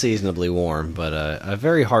 it's unseasonably warm, but a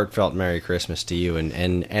very heartfelt Merry Christmas to you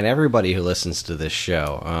and everybody who listens to this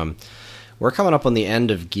show. We're coming up on the end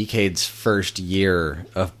of Geekade's first year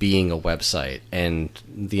of being a website, and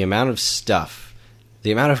the amount of stuff,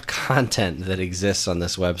 the amount of content that exists on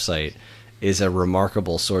this website is a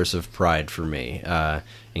remarkable source of pride for me.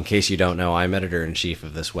 In case you don't know, I'm editor-in-chief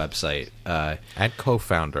of this website. And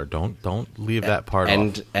co-founder. Don't leave that part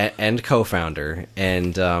off. And co-founder.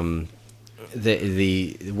 And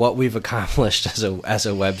the what we've accomplished as a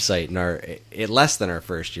website in less than our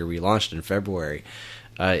first year. We launched in February,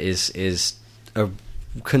 is a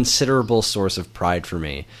considerable source of pride for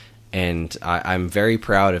me. And I'm very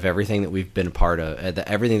proud of everything that we've been a part of,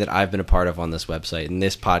 everything that I've been a part of on this website. And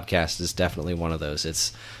this podcast is definitely one of those.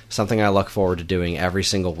 It's something I look forward to doing every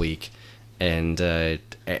single week. And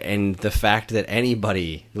the fact that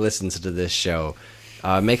anybody listens to this show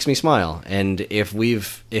makes me smile. And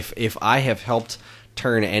if I have helped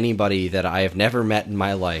turn anybody that I have never met in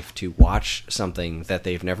my life to watch something that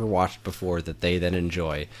they've never watched before that they then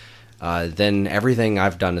enjoy, then everything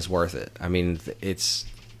I've done is worth it. I mean,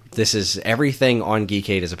 this is everything on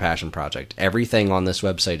Geekade is a passion project. Everything on this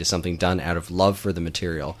website is something done out of love for the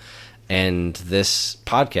material. And this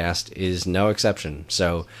podcast is no exception.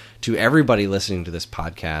 So to everybody listening to this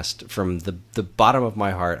podcast, from the bottom of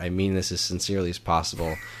my heart, I mean this as sincerely as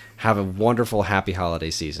possible. Have a wonderful, happy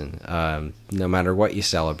holiday season. No matter what you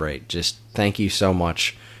celebrate, just thank you so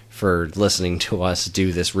much for listening to us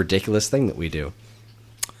do this ridiculous thing that we do.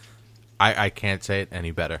 I can't say it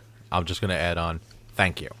any better. I'm just going to add on,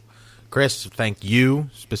 thank you. Chris, thank you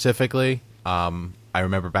specifically. I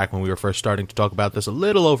remember back when we were first starting to talk about this a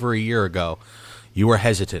little over a year ago, you were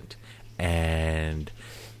hesitant, and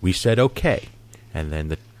we said okay. And then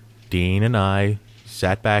the dean and I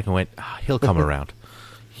sat back and went, he'll come around.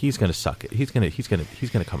 He's going to suck it. He's going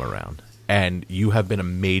to come around. And you have been a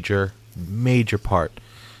major, major part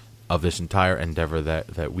of this entire endeavor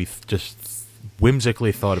that we've just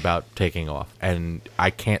whimsically thought about taking off. And I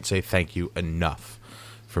can't say thank you enough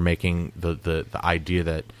for making the idea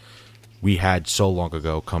that we had a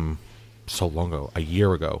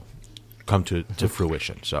year ago, come to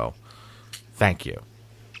fruition. So thank you.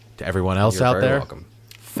 To everyone else You're out very there, welcome.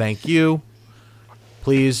 Thank you.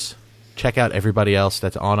 Please check out everybody else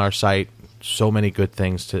that's on our site. So many good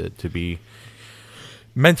things to be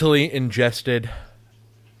mentally ingested.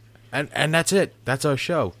 And that's it. That's our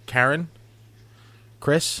show. Karen,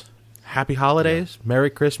 Chris, happy holidays. Yeah.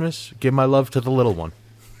 Merry Christmas. Give my love to the little one.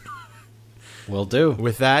 Will do.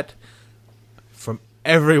 With that, from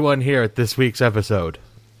everyone here at this week's episode,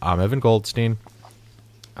 I'm Evan Goldstein.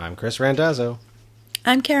 I'm Chris Randazzo.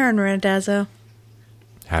 I'm Karen Randazzo.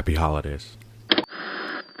 Happy holidays.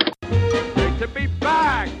 Great to be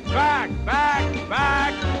back on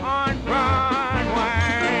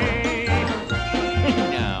Broadway.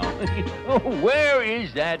 Now, where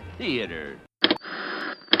is that theater?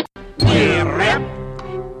 We're rep,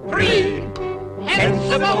 free,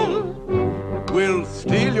 sensible. We'll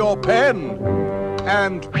steal your pen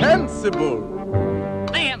and pensible.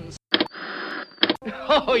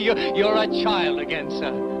 Oh, you're a child again,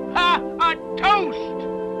 sir. Ha! A toast!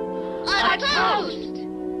 A toast!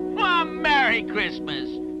 Well, Merry Christmas,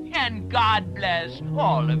 and God bless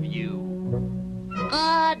all of you.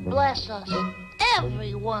 God bless us,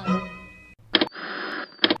 everyone.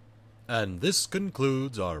 And this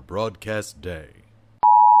concludes our broadcast day.